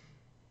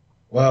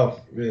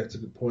 Wow, yeah, that's a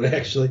good point.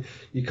 Actually,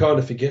 you kind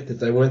of forget that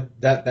they weren't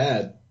that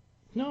bad.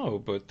 No,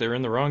 but they're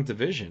in the wrong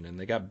division and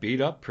they got beat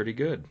up pretty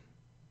good.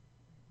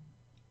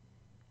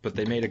 But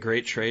they made a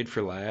great trade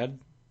for Ladd,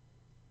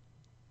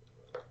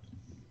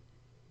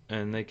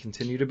 and they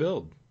continue to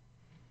build.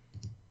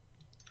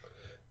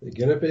 They're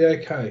going to be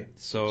okay.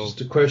 So,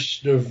 Just a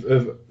question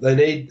of they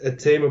need a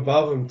team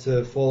above them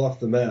to fall off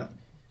the map.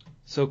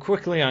 so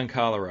quickly on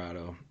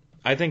Colorado,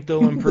 I think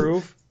they'll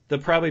improve. They'll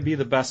probably be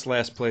the best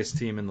last place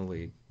team in the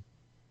league.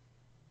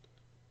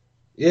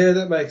 Yeah,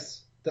 that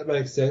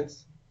makes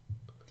sense.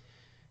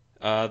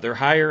 Their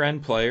higher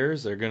end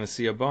players are going to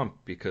see a bump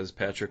because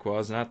Patrick Waugh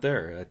is not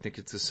there. I think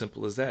it's as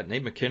simple as that.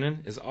 Nate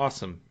McKinnon is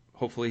awesome.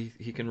 Hopefully,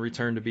 he can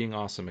return to being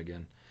awesome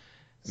again.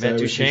 Matt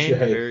So is Duchene, Shea.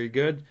 very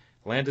good.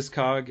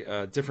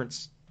 Landeskog, different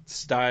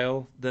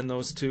style than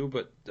those two,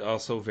 but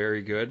also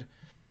very good.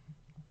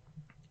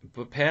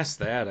 But past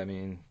that, I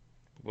mean,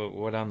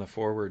 what on the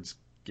forwards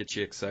gets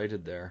you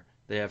excited there?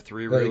 They have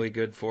three really Like,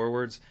 good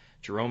forwards: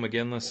 Jerome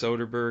McGinley,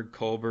 Soderberg,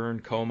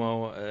 Colburn,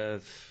 Como,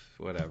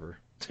 whatever.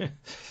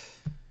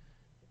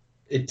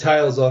 it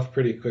tails off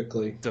pretty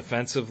quickly.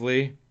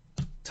 Defensively,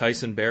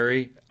 Tyson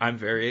Berry, I'm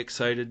very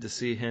excited to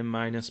see him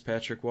minus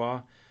Patrick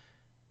Waugh.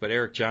 But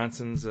Eric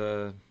Johnson's,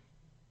 I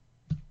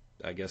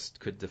guess,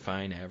 could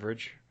define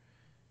average.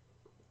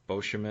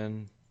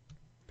 Boscheman,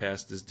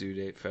 past his due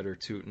date, Feder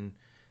Tootin.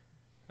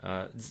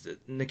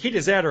 Nikita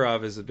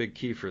Zadorov is a big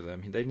key for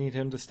them. They need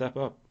him to step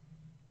up.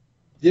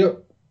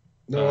 Yep.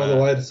 No other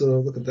Uh, way to sort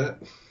of look at that.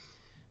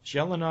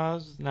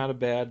 Zelenov's not a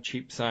bad,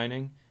 cheap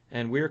signing.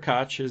 And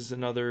Weirkoch is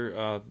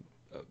another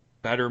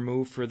better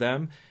move for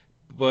them.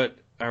 But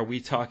are we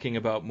talking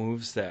about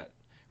moves that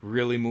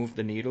really move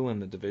the needle in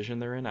the division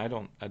they're in? I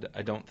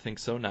don't think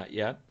so, not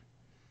yet.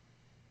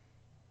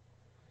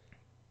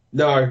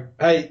 No.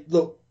 Hey,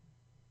 look,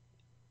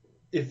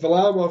 if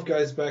Varlamov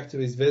goes back to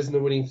his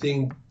Vezina winning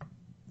thing,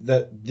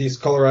 that this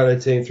Colorado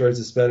team throws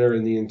a spanner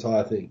in the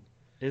entire thing.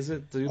 Is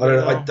it? Do I they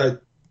don't. I though?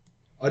 don't.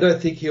 I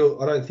don't think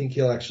he'll. I don't think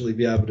he'll actually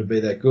be able to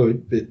be that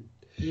good. But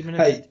Even if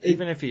hey,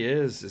 even if he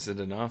is it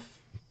enough?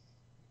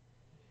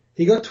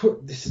 he got.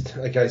 This is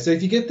okay. So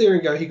if you get there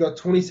and go, he got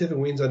 27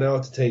 wins. I know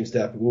it's a team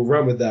stat, but we'll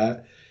run with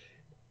that.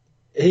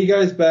 He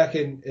goes back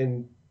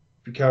and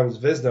becomes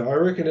Vesna. I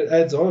reckon it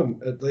adds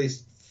on at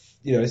least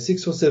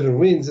 6 or 7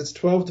 wins. It's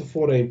 12 to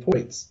 14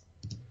 points,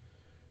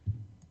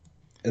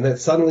 and that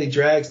suddenly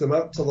drags them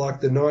up to like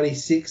the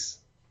 96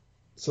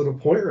 sort of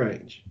point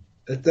range.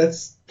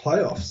 That's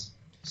playoffs.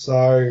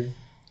 So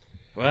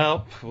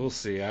Well, we'll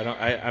see.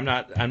 I'm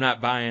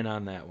not buying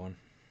on that one.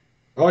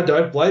 I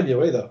don't blame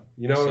you either.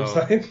 You know what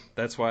So I'm saying?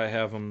 that's why I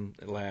have them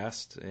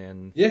last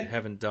and Yeah.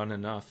 haven't done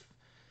enough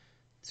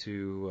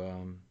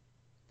to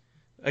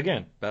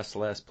again, best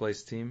last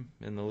place team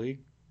in the league.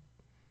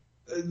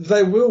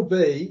 They will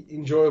be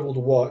enjoyable to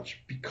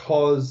watch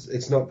because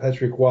it's not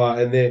Patrick Waugh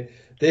and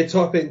their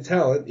top end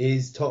talent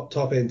is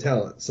top end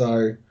talent.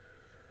 So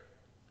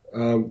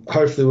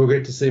hopefully we'll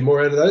get to see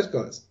more out of those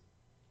guys.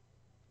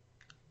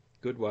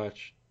 Good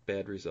watch,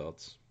 bad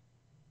results.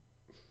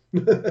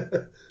 I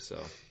So,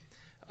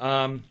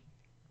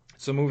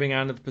 so moving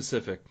on to the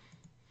Pacific.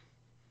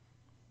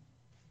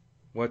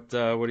 What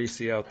do you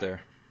see out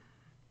there?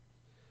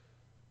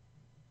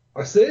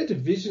 see a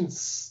division.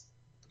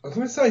 I was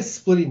going to say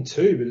split in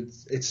two,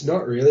 but it's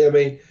not really. I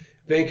mean,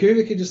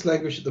 Vancouver can just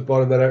languish at the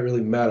bottom. They don't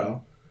really matter.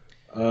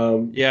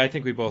 Yeah, I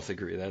think we both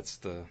agree. That's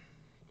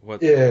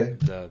Yeah.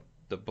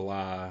 the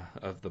blah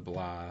of the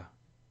blah.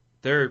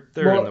 They're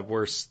Well, in the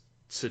worst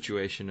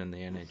situation in the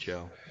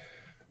NHL.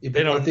 yeah, They but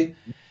I don't. think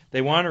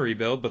They want to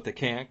rebuild, but they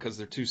can't because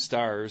they're two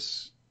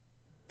stars.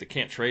 They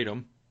can't trade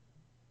them.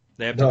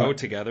 They have to go no.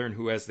 together, and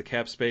who has the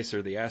cap space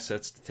or the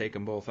assets to take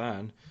them both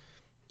on?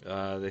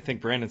 They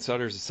think Brandon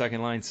Sutter's a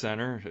second line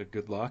center.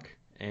 Good luck.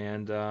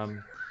 And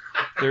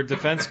their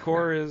defense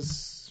core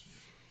is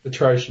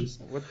Atrocious.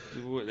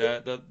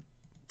 the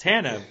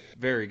Tanev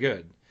very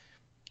good.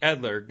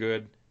 Edler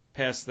good.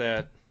 Past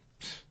that,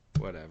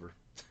 whatever.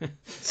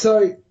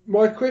 So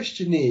my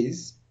question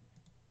is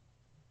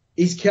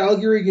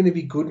Calgary going to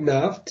be good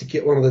enough to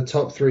get one of the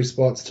top 3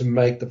 spots to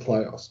make the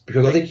playoffs?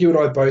 Because I think you and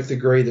I both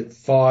agree that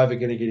 5 are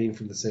going to get in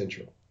from the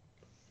Central.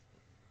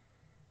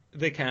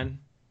 They can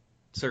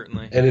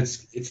certainly. And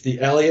it's the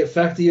Elliott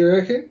factor, you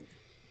reckon?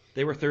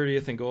 They were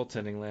 30th in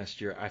goaltending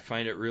last year. I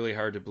find it really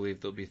hard to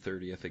believe they'll be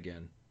 30th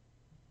again.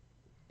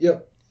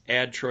 Yep.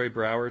 Add Troy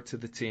Brower to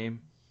the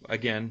team.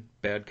 Again,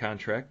 bad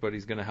contract, but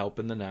he's going to help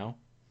in the now.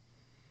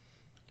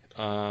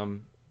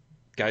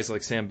 Guys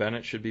like Sam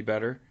Bennett should be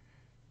better.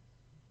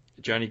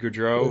 Johnny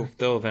Gaudreau,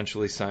 they'll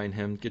eventually sign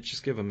him.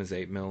 Just give him his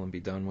 $8 million and be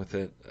done with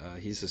it.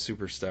 He's a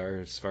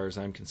superstar as far as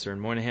I'm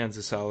concerned. Moynihan's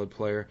a solid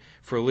player.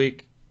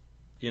 Frolik,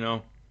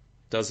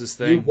 does his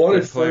thing. You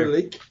wanted Good player.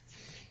 Frolik.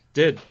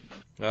 Did.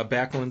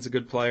 Backlund's a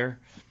good player.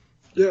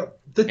 Yeah.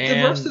 The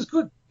And roster's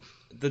good.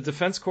 the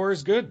defense core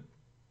is good.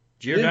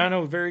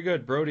 Giordano, very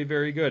good. Brody,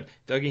 very good.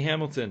 Dougie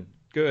Hamilton,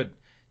 good.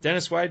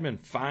 Dennis Weidman,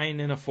 fine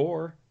in a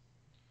 4.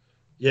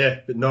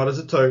 Yeah, but not as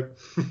a 2.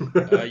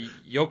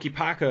 Yoki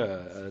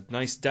Paka, a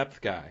nice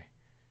depth guy.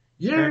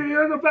 Yeah,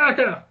 you're the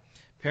backer.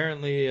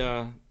 Apparently,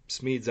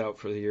 Smead's out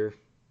for the year.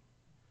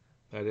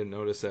 I didn't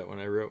notice that when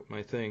I wrote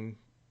my thing.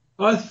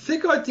 I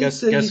think I did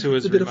see Guess who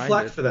was a bit of flack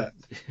reminded? for that.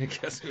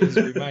 Guess who was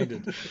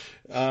reminded?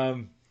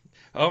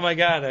 Oh my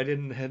God, I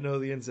didn't know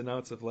the ins and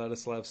outs of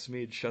Ladislav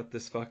Smid. Shut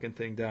this fucking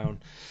thing down.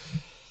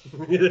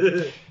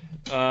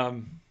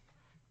 Um,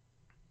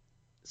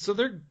 so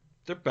they're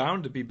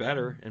bound to be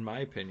better, in my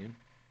opinion.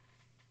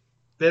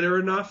 Better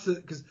enough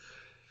to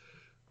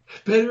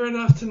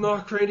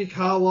knock Randy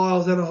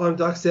Carlisle's Anaheim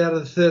Ducks out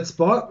of the third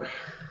spot.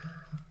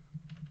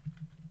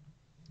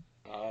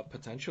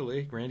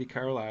 Potentially, Randy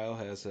Carlisle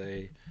has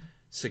a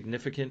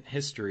significant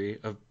history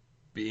of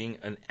being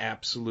an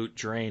absolute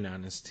drain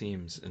on his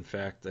teams. In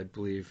fact, I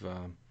believe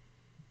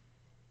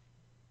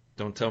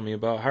Don't Tell Me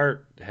About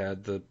Hart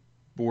had the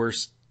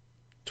worst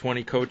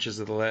 20 coaches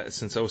of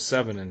since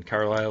 '07, and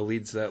Carlisle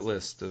leads that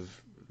list of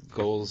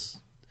goals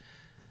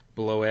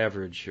below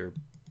average, or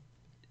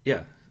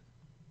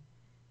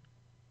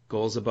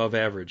goals above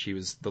average. He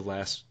was the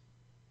last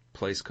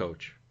place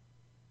coach.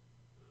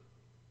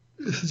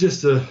 It's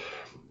just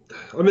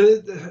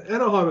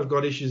Anaheim have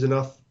got issues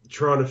enough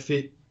trying to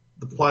fit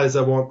the players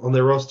they want on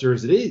their roster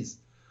as it is.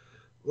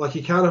 Like,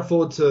 you can't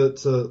afford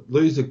to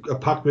lose a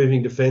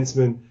puck-moving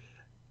defenseman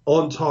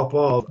on top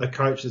of a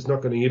coach that's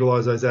not going to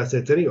utilise those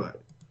assets anyway.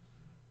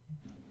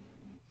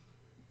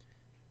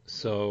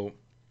 So,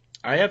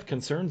 I have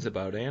concerns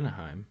about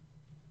Anaheim.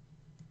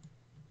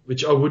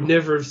 Which I would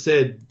never have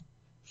said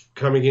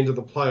coming into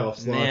the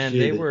playoffs last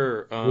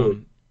year.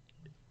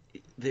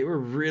 They were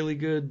really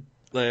good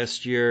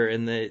last year,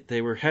 and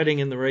they were heading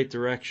in the right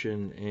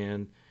direction,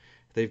 and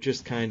they've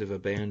just kind of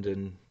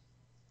abandoned.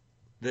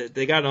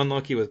 They got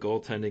unlucky with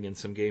goaltending in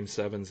some game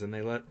sevens, and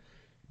they let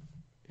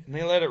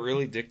it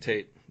really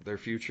dictate their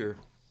future.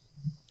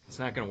 It's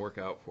not going to work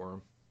out for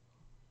them.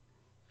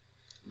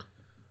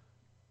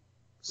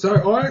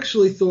 So I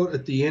actually thought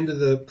at the end of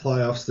the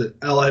playoffs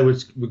that LA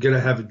were going to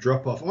have a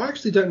drop-off. I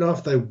actually don't know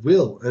if they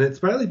will, and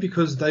it's mainly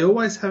because they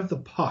always have the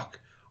puck.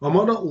 I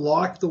might not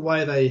like the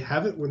way they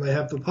have it when they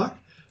have the puck,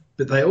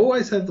 but they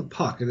always have the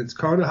puck, and it's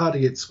kind of hard to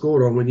get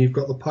scored on when you've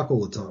got the puck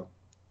all the time.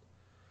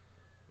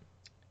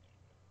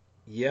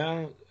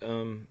 Yeah,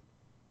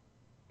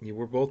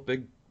 we're both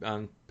big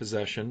on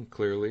possession,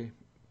 clearly,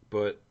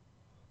 but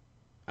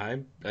I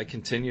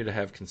continue to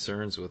have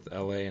concerns with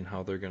LA and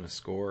how they're going to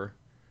score.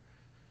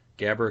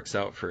 Gabourik's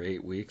out for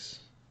 8 weeks.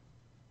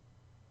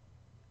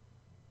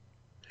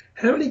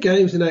 How many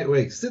games in 8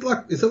 weeks? Is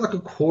it like a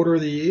quarter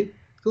of the year?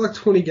 Is it like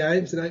 20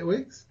 games in 8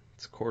 weeks?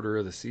 It's a quarter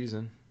of the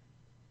season.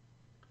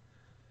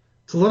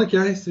 It's a lot of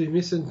games to be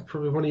missing.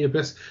 Probably one of your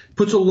best.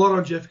 Puts a lot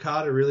on Jeff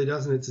Carter, really,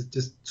 doesn't it? It's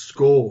just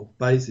score,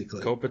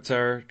 basically.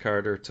 Kopitar,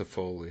 Carter,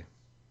 Toffoli.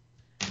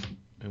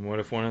 And what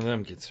if one of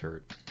them gets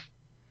hurt?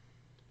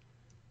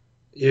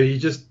 Yeah,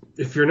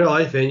 if you're an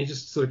LA fan, you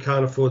just sort of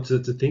can't afford to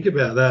think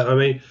about that. I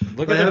mean,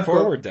 look at their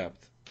forward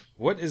depth.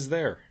 What is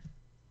there?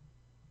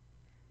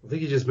 I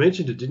think you just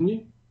mentioned it, didn't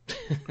you?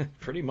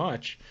 Pretty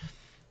much.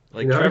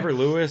 Like, Trevor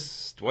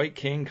Lewis, Dwight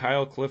King,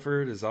 Kyle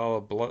Clifford is all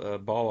a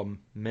ball of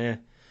meh.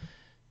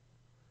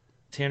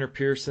 Tanner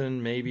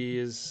Pearson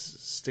maybe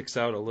sticks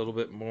out a little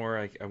bit more.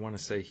 I want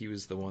to say he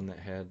was the one that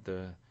had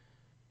the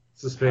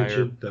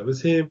suspension. That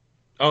was him.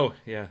 Oh,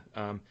 yeah.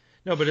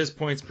 No, but his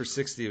points per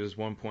 60 was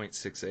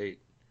 1.68.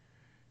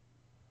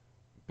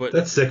 But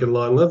that's second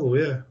line level,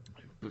 yeah.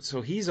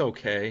 So he's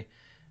okay.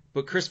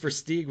 But Chris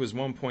Versteeg was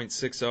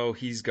 1.60.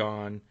 He's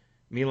gone.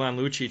 Milan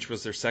Lucic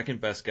was their second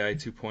best guy,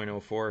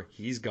 2.04.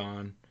 He's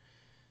gone.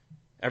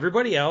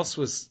 Everybody else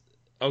was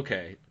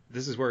okay.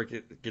 This is where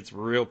it gets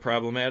real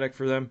problematic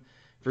for them.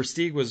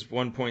 Versteeg was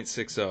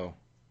 1.60,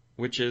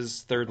 which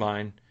is third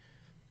line.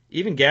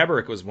 Even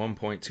Gaborik was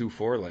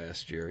 1.24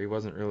 last year. He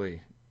wasn't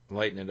really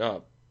lighting it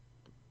up.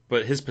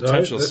 But his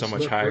potential is so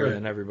much higher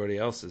than everybody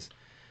else's.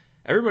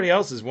 Everybody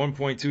else is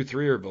 1.23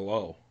 or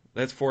below.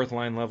 That's fourth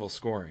line level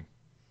scoring.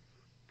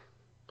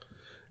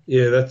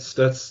 Yeah,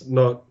 that's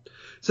not.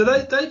 So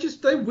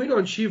they win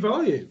on sheer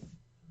volume.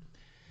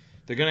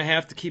 They're going to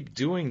have to keep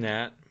doing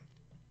that.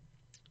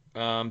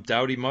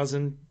 Doughty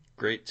Muzzin,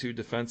 great two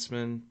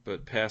defensemen,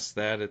 but past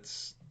that,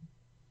 it's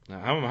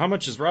how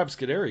much is Rob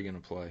Scuderi going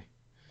to play?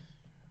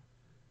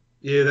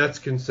 Yeah, that's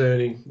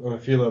concerning on a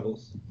few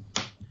levels.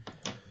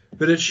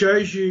 But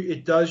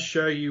it does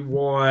show you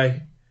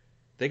why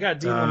they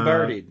got Dean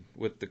Lombardi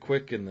with the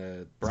Quick and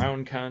the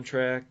Brown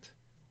contract,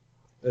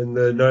 and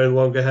the no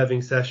longer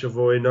having Sasha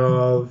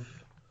Voinov.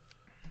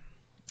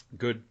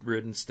 Good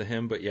riddance to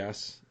him, but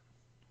yes.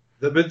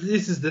 But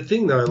this is the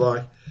thing, though.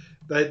 Like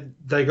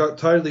they got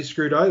totally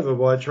screwed over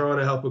by trying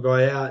to help a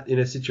guy out in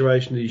a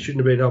situation that he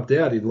shouldn't have been helped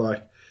out in.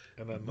 Like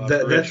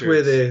that's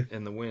where they're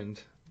in the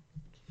wind.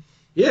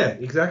 Yeah,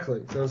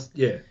 exactly. So,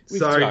 yeah,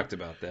 we've talked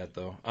about that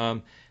though.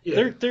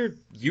 Their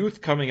youth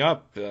coming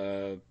up.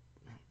 I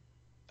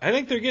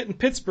think they're getting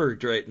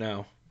Pittsburghed right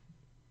now,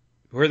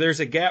 where there's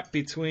a gap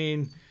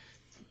between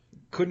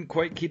couldn't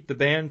quite keep the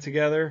band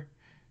together,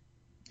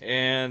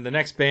 and the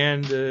next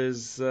band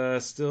is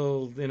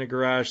still in a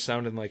garage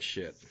sounding like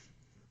shit.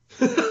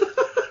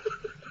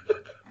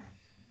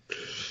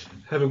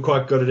 Haven't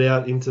quite got it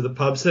out into the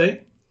pub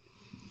scene,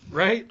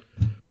 right?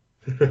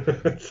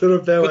 Sort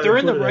of, but they're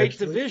in the right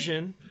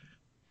division.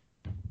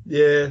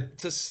 Yeah,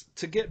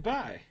 to get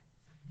by.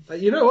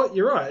 You know what?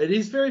 You're right. It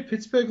is very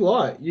Pittsburgh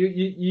light.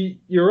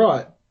 You're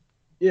right.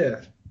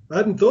 Yeah, I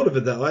hadn't thought of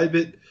it that way,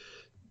 but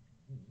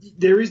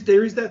there is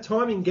that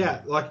timing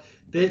gap. Like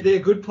they're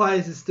good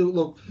players that still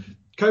look.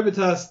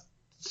 Kopitar's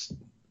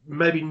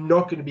maybe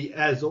not going to be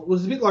as. It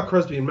was a bit like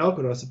Crosby and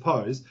Malkin, I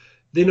suppose.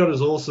 They're not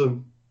as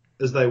awesome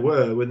as they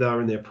were when they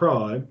were in their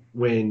prime,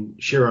 when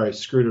Shiro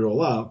screwed it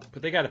all up.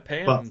 But they got to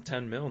pay But him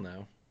 $10 million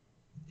now.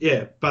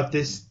 yeah, but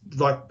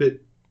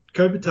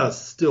Kopitar's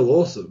still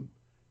awesome.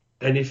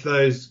 And if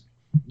those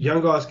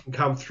young guys can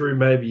come through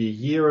maybe a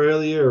year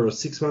earlier or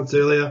 6 months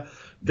earlier,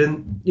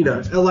 then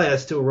LA are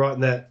still right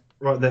in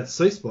that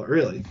sweet spot,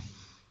 really.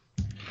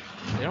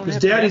 They don't Because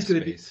have Doughty's cap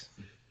going to be space.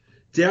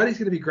 Doughty's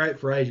going to be great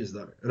for ages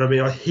though, and I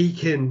mean he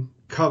can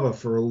cover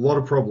for a lot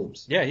of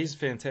problems. Yeah, he's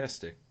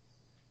fantastic.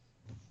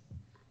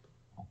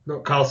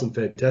 Not Carlson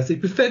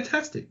fantastic, but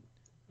fantastic.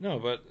 No,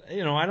 but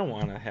I don't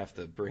want to have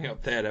to bring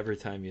up that every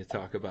time you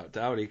talk about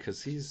Doughty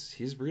because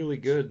he's really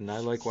good and I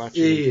like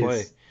watching him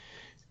play.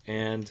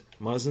 And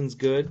Muzzin's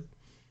good,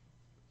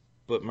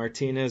 but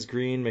Martinez,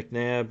 Green,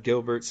 McNabb,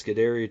 Gilbert,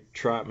 Scuderi,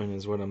 Trotman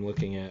is what I'm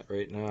looking at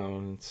right now,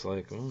 and it's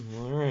like, oh,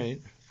 all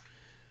right. It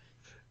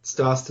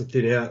starts to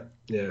thin out,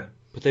 yeah.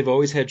 But they've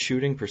always had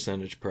shooting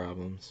percentage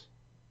problems.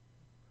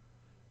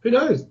 Who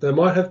knows? They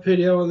might have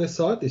PDO on their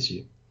side this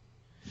year.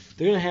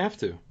 They're gonna have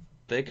to.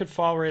 They could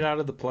fall right out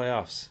of the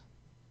playoffs.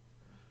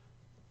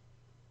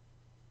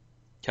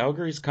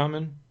 Calgary's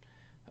coming.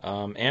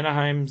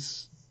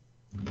 Anaheim's.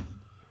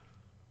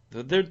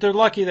 They're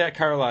lucky that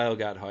Carlisle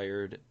got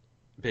hired,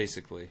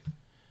 basically.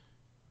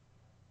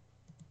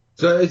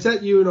 So is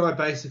that you and I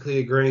basically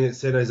agreeing that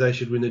San Jose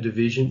should win the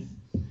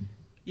division?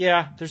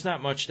 Yeah, there's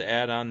not much to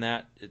add on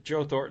that.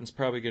 Joe Thornton's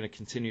probably going to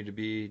continue to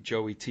be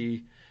Joey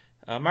T.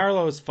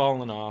 Marlowe has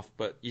fallen off,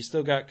 but you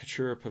still got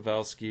Kachura,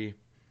 Pavelski.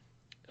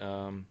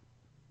 And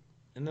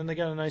then they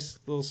got a nice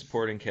little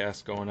supporting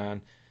cast going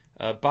on.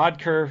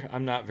 Bodker,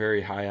 I'm not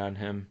very high on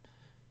him.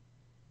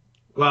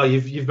 Well,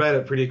 you've made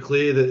it pretty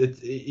clear that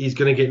he's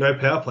going to get no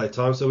power play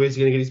time, so where's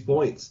he going to get his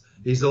points?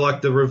 He's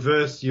like the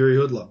reverse Yuri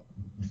Hudler.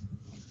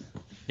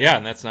 Yeah,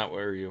 and that's not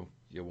where you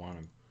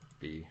want to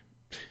be.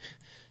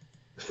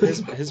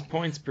 His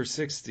points per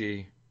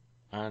 60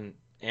 on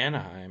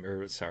Anaheim,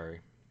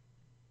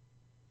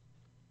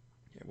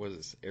 was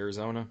this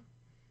Arizona?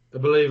 I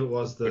believe it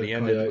was the But he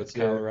ended Coyotes, with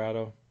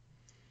Colorado.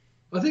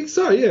 Yeah. I think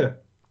so, yeah.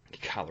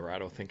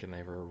 Colorado thinking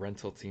they were a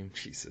rental team.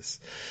 Jesus.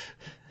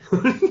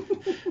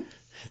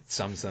 It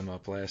sums them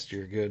up last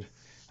year good.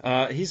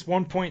 He's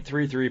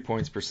 1.33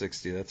 points per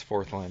 60. That's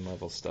fourth line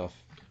level stuff.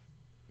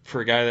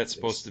 For a guy that's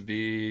supposed to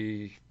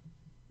be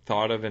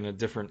thought of in a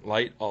different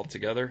light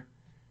altogether,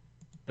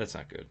 that's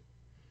not good.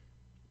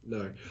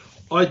 No.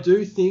 I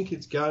do think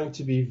it's going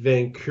to be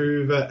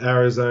Vancouver,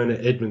 Arizona,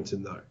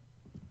 Edmonton, though.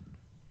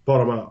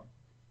 Bottom up.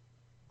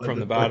 From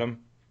the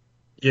bottom?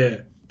 Yeah.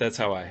 That's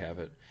how I have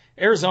it.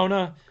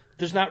 Arizona,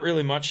 there's not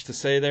really much to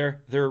say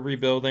there. They're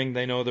rebuilding.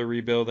 They know they're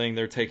rebuilding.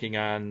 They're taking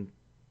on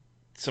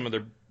some of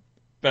their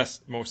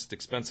best, most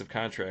expensive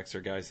contracts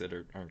are guys that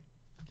aren't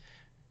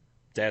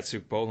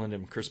Datsuk Boland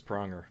and Chris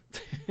Pronger.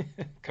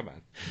 Come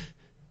on.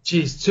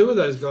 Geez, two of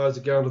those guys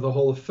are going to the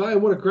Hall of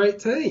Fame. What a great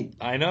team.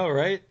 I know,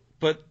 right?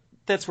 But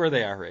that's where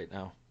they are right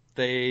now.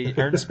 They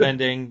aren't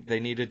spending. They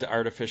needed to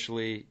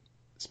artificially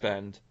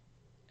spend,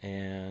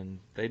 and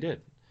they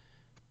did.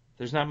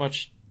 There's not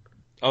much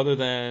other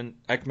than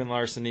Ekman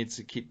Larson needs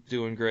to keep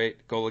doing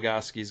great.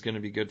 Goligoski's going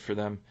to be good for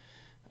them.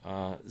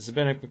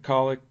 Zbynek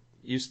McCulloch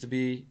used to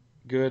be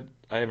good.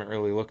 I haven't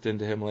really looked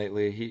into him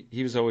lately.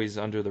 He was always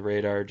under the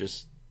radar,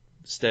 just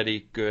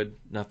steady, good,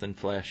 nothing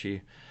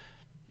flashy.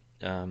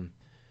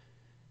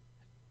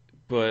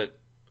 But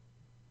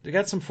they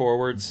got some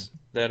forwards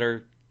that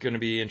are going to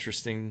be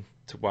interesting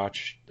to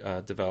watch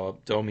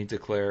develop. Domi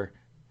Declare.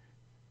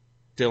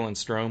 Dylan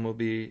Strome will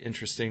be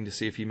interesting to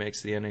see if he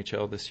makes the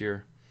NHL this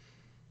year.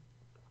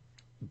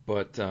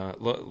 But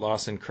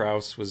Lawson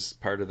Krause was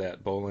part of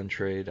that Bolin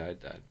trade. I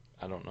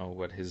don't know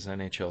what his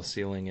NHL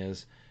ceiling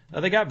is.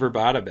 They got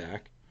Verbata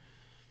back.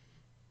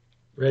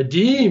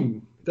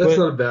 Redeem. That's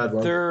not a bad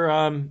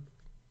one.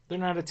 They're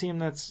not a team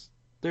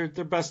they're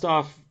best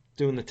off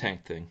doing the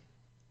tank thing.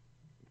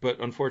 But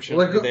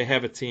unfortunately, they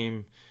have a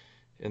team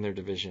in their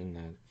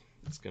division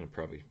that's going to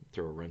probably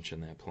throw a wrench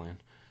in that plan.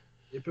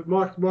 Yeah, but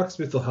Mark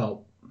Smith will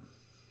help.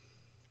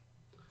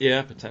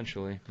 Yeah,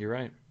 potentially. You're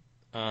right.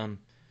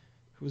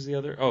 Who's the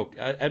other? Oh,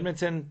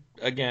 Edmonton,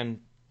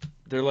 again,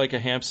 they're like a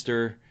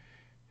hamster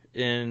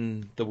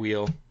in the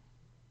wheel.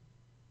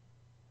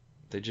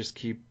 They just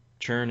keep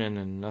churning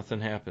and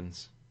nothing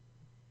happens.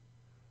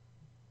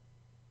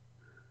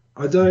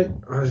 I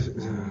want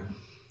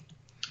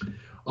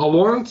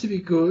them to be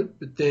good,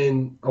 but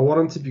then I want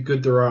them to be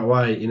good the right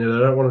way. I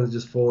don't want them to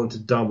just fall into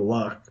dumb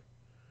luck.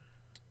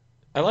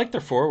 I like their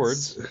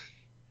forwards.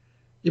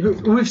 Yeah,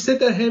 but we've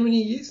said that how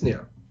many years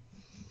now?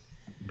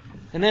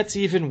 And that's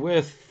even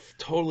with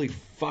totally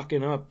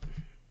fucking up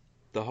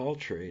the Hall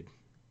trade.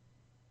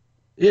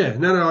 Yeah,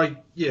 I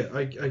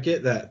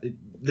get that.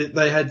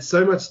 They had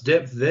so much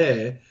depth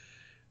there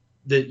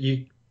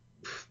that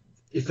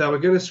if they were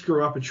going to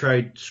screw up a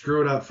trade,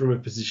 screw it up from a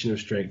position of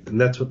strength, and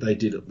that's what they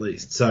did at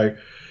least. So,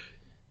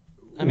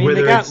 I mean,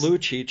 they got it's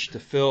Lucic to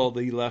fill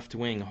the left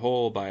wing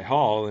hole by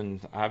Hall,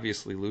 and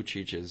obviously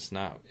Lucic is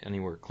not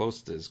anywhere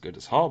close to as good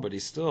as Hall, but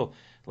he's still,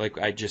 like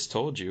I just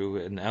told you,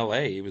 in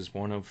LA, he was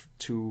one of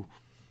two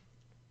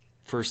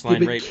first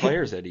line rate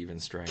players at even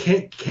strength.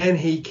 Can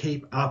he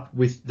keep up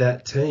with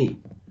that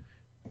team?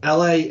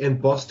 LA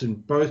and Boston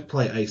both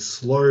play a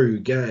slow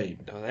game.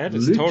 Oh, that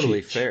is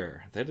totally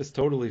fair. That is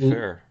totally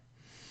fair.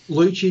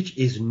 Lucic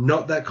is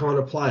not that kind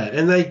of player.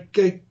 And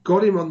they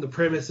got him on the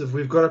premise of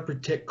we've got to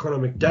protect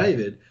Connor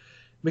McDavid.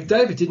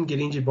 McDavid didn't get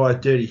injured by a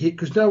dirty hit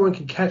because no one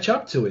can catch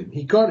up to him.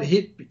 He got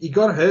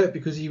hurt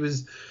because he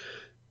was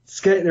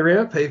skating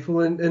around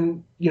people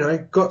and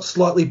got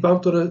slightly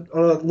bumped on a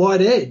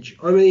light edge.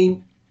 I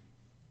mean,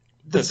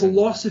 the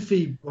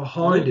philosophy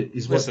behind it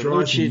is what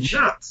drives me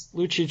nuts.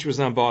 Lucic was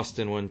on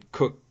Boston when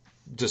Cook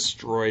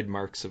destroyed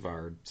Mark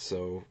Savard.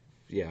 So,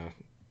 yeah,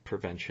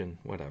 prevention,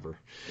 whatever.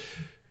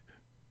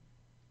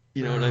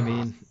 You know what I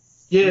mean?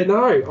 Yeah,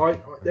 no,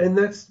 and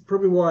that's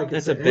probably why I get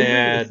that's a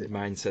bad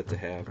mindset to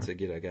have to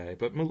get a guy.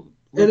 But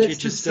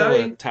Lucic is still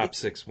a top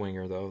six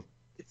winger, though.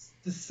 It's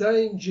the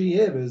same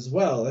GM as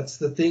well. That's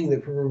the thing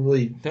that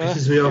probably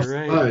pisses me off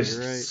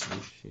most.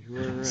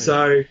 You're right.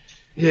 So,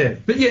 yeah,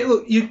 but yeah,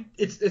 look,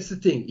 it's the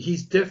thing.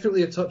 He's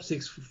definitely a top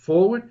six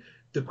forward.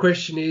 The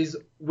question is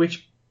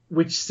which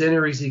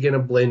center is he going to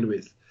blend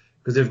with?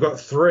 Because they've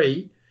got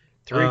three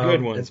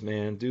good ones,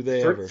 man. Do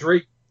they ever?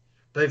 Three.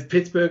 They've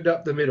Pittsburghed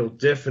up the middle,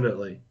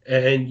 definitely.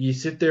 And you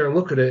sit there and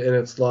look at it, and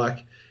it's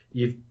like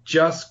you've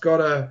just got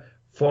to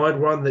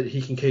find one that he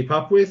can keep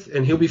up with,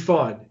 and he'll be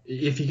fine.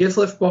 If he gets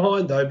left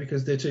behind, though,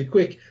 because they're too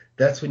quick,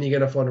 that's when you're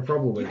going to find a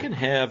problem with it. You can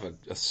have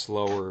a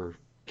slower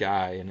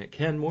guy, and it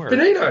can work.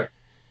 Benito.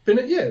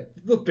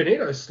 Look,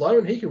 Benito's slow,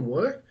 and he can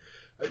work.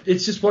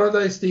 It's just one of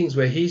those things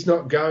where he's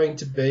not going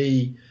to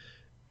be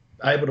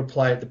able to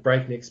play at the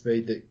breakneck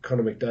speed that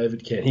Connor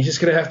McDavid can. He's just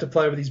going to have to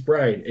play with his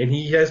brain, and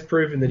he has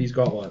proven that he's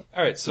got one.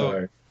 All right,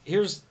 so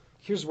here's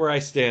where I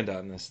stand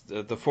on this.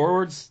 The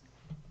forwards,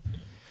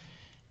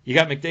 you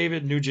got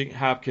McDavid, Nugent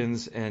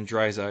Hopkins, and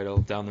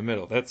Draisaitl down the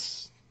middle.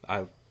 That's,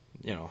 how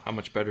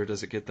much better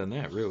does it get than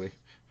that, really?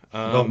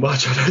 Not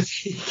much, I don't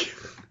think.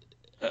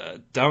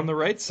 Down the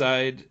right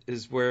side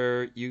is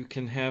where you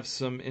can have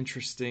some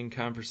interesting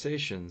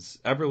conversations.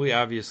 Eberle,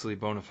 obviously,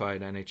 bona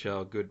fide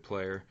NHL, good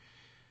player.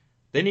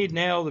 They need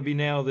Nail to be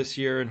Nail this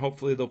year, and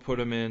hopefully they'll put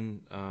him in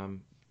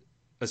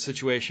a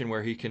situation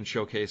where he can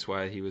showcase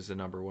why he was the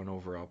number one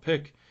overall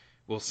pick.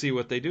 We'll see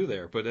what they do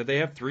there. But they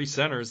have three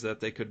centers that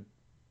they could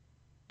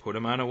put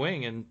him on a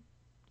wing and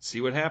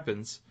see what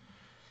happens.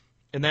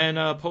 And then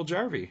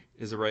Puljujarvi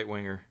is a right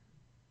winger.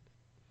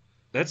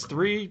 That's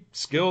three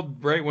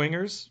skilled right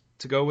wingers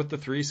to go with the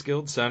three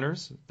skilled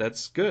centers.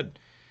 That's good.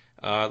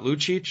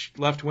 Lucic,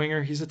 left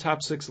winger. He's a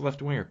top six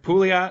left winger.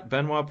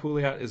 Benoit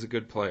Pouliot is a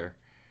good player.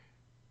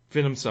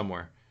 Fit him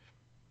somewhere.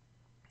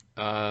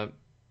 And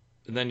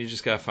then you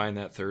just got to find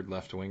that third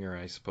left winger,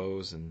 I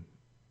suppose.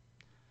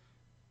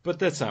 But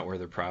that's not where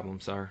their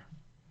problems are.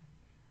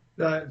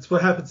 No, it's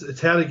what happens.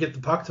 It's how to get the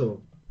puck to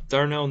him.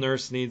 Darnell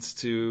Nurse needs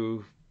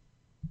to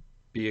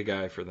be a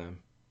guy for them.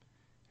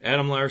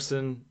 Adam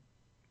Larson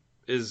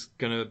is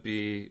going to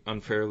be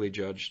unfairly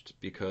judged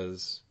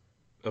because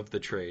of the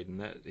trade,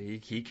 and that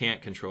he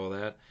can't control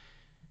that.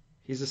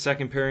 He's a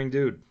second pairing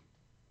dude.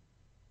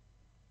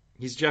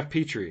 He's Jeff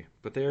Petrie,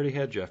 but they already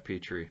had Jeff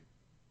Petrie.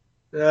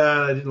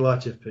 I didn't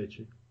like Jeff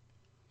Petrie.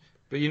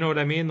 But you know what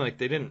I mean? Like,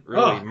 they didn't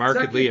really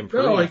markedly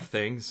improve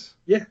things.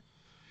 Yeah.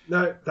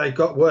 No, they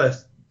got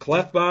worse.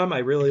 Clefbaum, I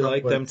really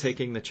like them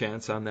taking the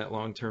chance on that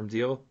long-term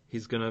deal.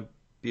 He's going to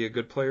be a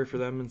good player for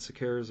them, and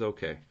Sekera's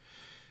okay.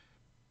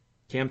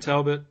 Cam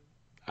Talbot,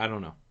 I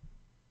don't know.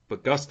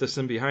 But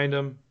Gustafson behind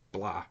him,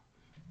 blah.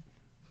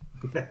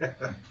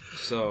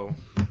 So...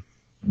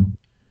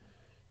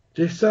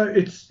 So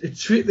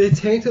they're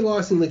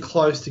tantalisingly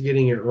close to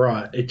getting it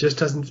right. It just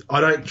doesn't. I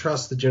don't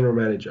trust the general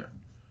manager.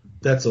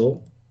 That's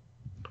all.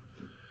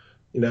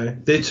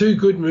 They're two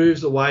good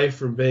moves away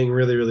from being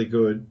really, really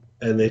good,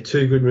 and they're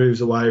two good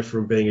moves away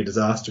from being a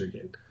disaster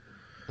again.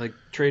 Like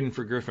trading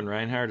for Griffin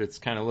Reinhardt, it's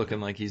kind of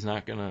looking like he's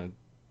not going to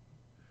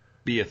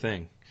be a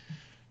thing.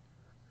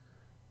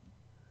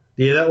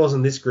 Yeah, that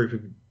wasn't this group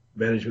of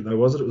management, though,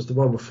 was it? It was the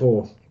one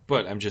before.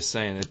 But I'm just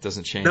saying it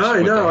doesn't change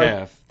what they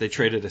have. They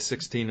traded a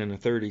 16 and a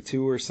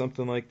 32 or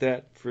something like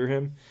that for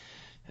him.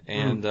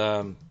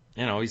 And,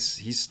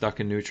 he's stuck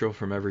in neutral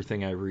from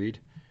everything I read.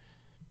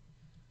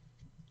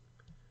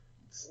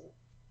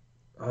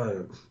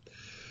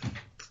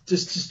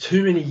 Just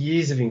too many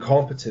years of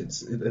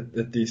incompetence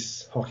at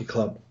this hockey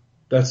club.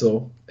 That's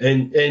all.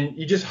 And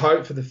you just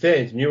hope for the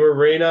fans. New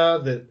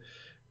arena, that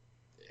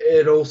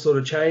it all sort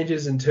of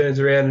changes and turns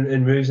around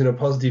and moves in a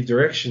positive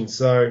direction.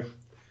 So...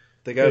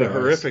 They got a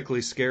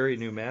horrifically scary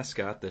new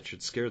mascot that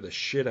should scare the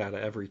shit out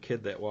of every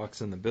kid that walks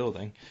in the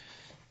building.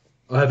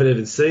 I haven't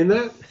even seen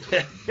that.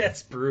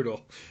 That's brutal.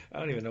 I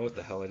don't even know what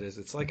the hell it is.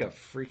 It's like a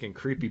freaking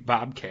creepy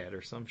bobcat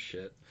or some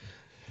shit.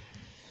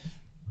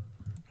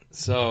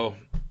 So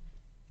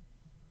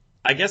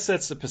I guess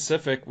that's the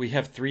Pacific. We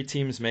have 3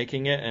 teams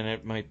making it, and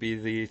it might be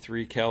the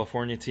 3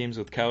 California teams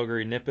with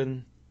Calgary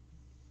nipping.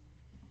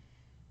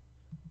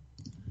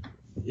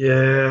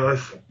 Yeah,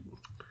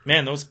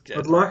 Man, those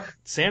I'd like.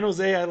 San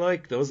Jose, I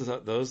like those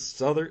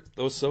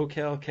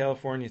SoCal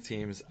California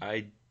teams.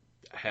 I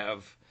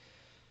have,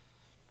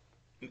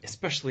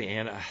 especially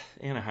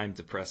Anaheim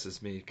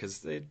depresses me because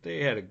they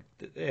had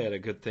a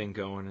good thing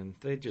going and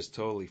they just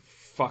totally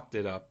fucked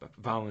it up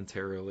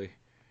voluntarily.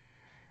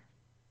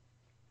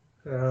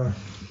 Uh,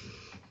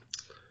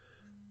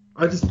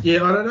 I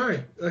don't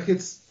know. I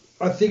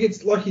think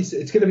it's like you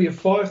said, it's going to be a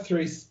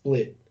 5-3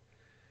 split.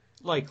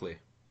 Likely.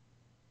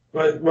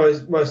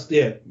 Most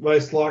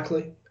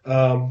likely.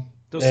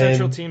 Those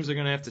Central teams are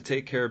going to have to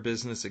take care of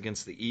business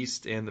against the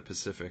East and the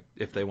Pacific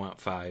if they want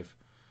 5.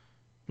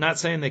 Not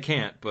saying they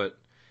can't, but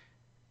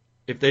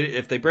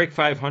if they break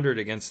 500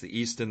 against the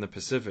East and the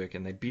Pacific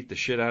and they beat the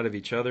shit out of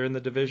each other in the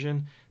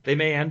division, they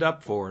may end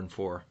up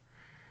 4-4.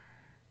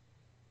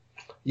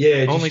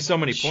 Yeah, only so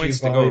many points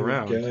to go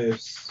around.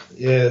 Games.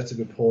 Yeah, that's a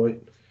good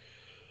point.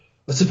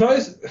 I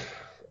suppose.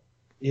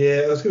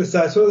 Yeah, I was going to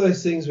say it's one of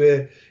those things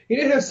where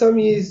you know how some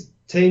years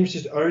teams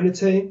just own a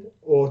team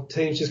or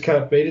teams just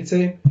can't beat a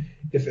team.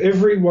 If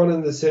everyone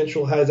in the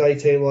Central has a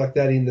team like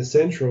that in the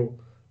Central,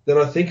 then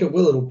I think it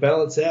will. It'll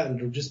balance out and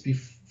it'll just be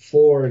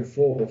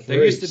 4-4.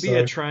 There used to be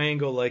a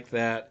triangle like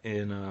that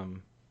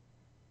in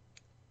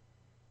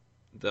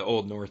the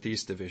old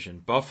Northeast Division.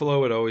 Buffalo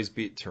would always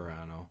beat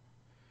Toronto.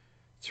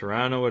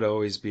 Toronto would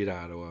always beat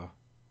Ottawa.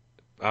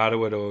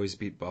 Ottawa would always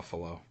beat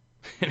Buffalo.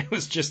 And it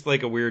was just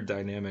like a weird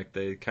dynamic.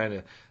 They kind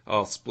of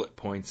all split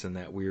points in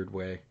that weird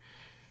way.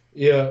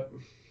 Yeah.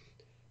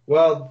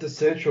 Well, the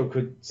Central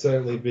could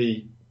certainly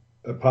be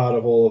a part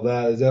of all of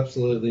that. There's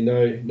absolutely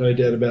no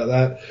doubt about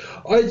that.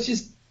 I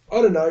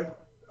don't know.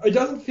 It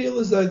doesn't feel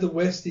as though the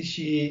West this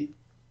year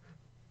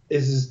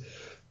is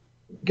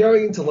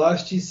going into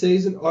last year's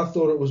season. I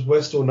thought it was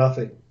West or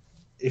nothing.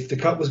 If the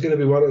Cup was going to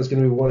be won, it was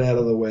going to be won out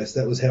of the West.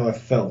 That was how I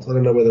felt. I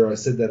don't know whether I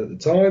said that at the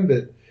time,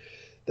 but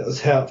that was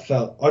how it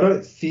felt. I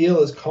don't feel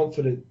as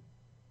confident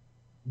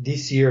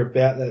this year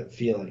about that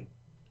feeling.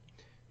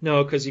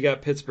 No, because you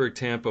got Pittsburgh,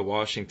 Tampa,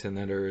 Washington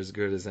that are as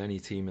good as any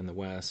team in the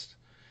West.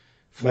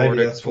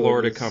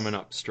 Florida coming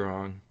up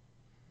strong.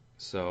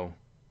 So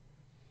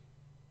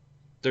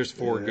there's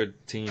 4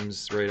 good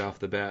teams right off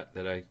the bat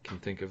that I can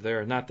think of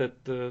there. Not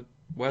that the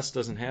West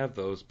doesn't have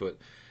those, but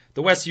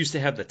the West used to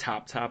have the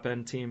top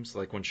end teams,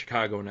 like when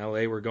Chicago and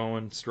LA were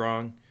going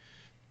strong.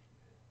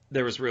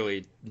 There was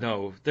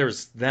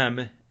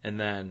them and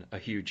then a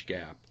huge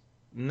gap.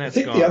 And that's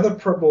gone. The other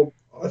problem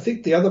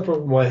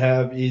I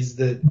have is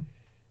that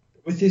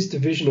with this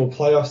divisional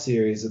playoff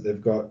series that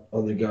they've got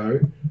on the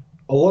go,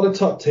 a lot of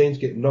top teams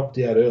get knocked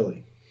out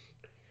early.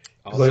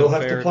 Because they all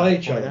have to play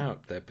each other.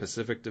 Out, that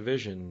Pacific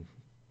Division,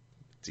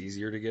 it's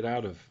easier to get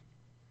out of.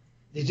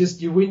 You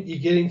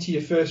get into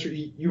your first.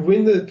 You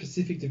win the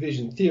Pacific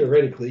Division.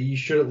 Theoretically, you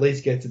should at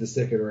least get to the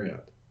second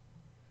round.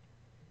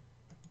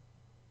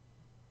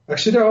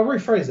 Actually, no, I'll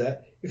rephrase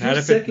that.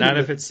 Not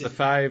if it's the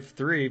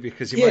 5-3,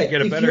 because you might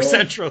get a better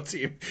Central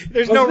team.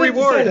 There's no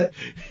reward.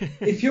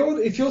 If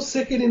you're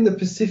second in the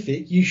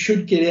Pacific, you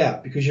should get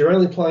out because you're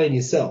only playing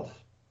yourself.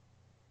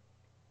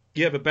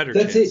 You have a better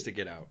chance to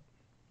get out.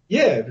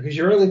 Yeah, because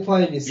you're only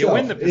playing yourself. You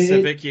win the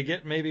Pacific, you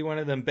get maybe one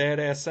of them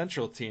badass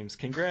Central teams.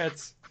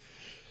 Congrats.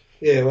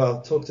 Yeah,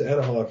 well, talk to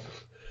Anaheim.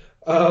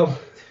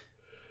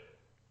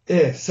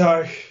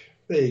 So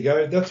there you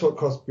go. That's what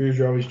cost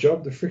Boudreau his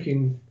job, the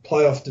freaking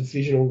playoff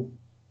divisional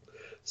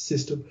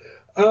system.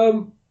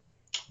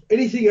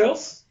 Anything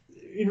else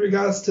in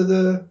regards to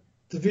the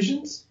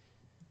divisions?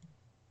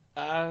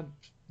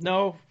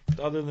 No,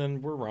 other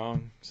than we're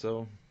wrong.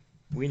 So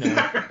we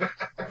know.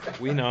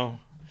 We know.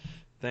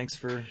 Thanks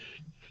for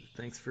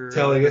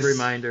telling us. The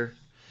reminder.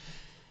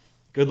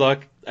 Good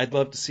luck. I'd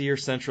love to see your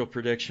Central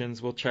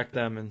predictions. We'll check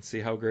them and see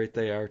how great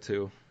they are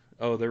too.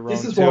 Oh, they're wrong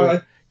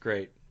too.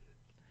 Great.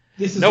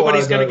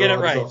 Nobody's going to get it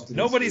right.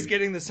 Nobody's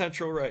getting the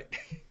Central right.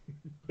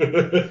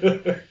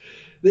 It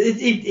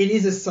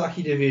is a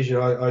sucky division.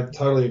 I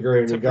totally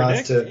agree in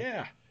regards to.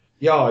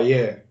 Yeah.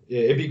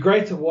 It'd be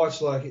great to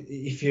watch. Like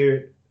if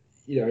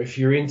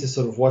you're into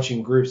sort of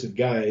watching groups of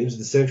games,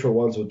 the Central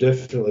ones will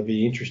definitely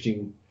be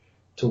interesting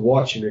to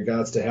watch in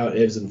regards to how it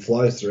ebbs and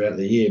flows throughout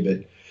the year.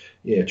 But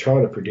yeah,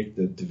 trying to predict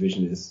the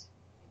division is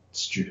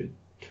stupid.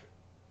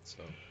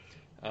 So,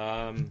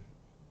 at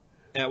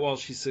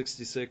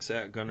Walshy66,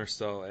 at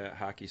Gunnerstall, at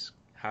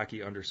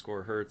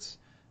hockey_Hertz,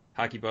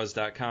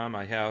 hockeybuzz.com.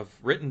 I have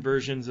written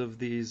versions of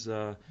these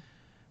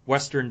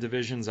Western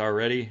divisions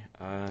already.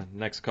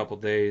 Next couple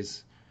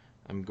days,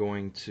 I'm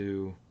going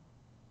to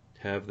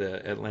have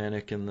the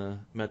Atlantic and the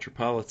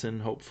Metropolitan,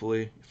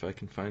 hopefully, if I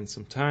can find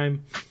some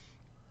time.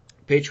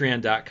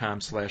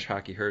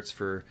 Patreon.com/hockeyhertz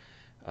for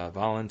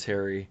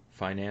voluntary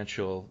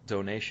financial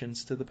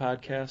donations to the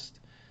podcast.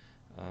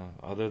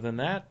 Other than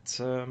that,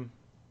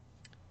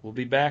 we'll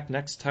be back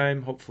next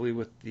time, hopefully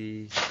with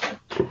the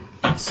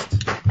East.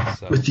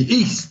 With the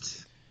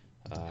East.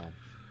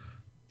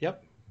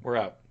 Yep. We're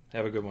out.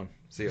 Have a good one.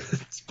 See you.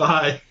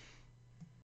 Bye.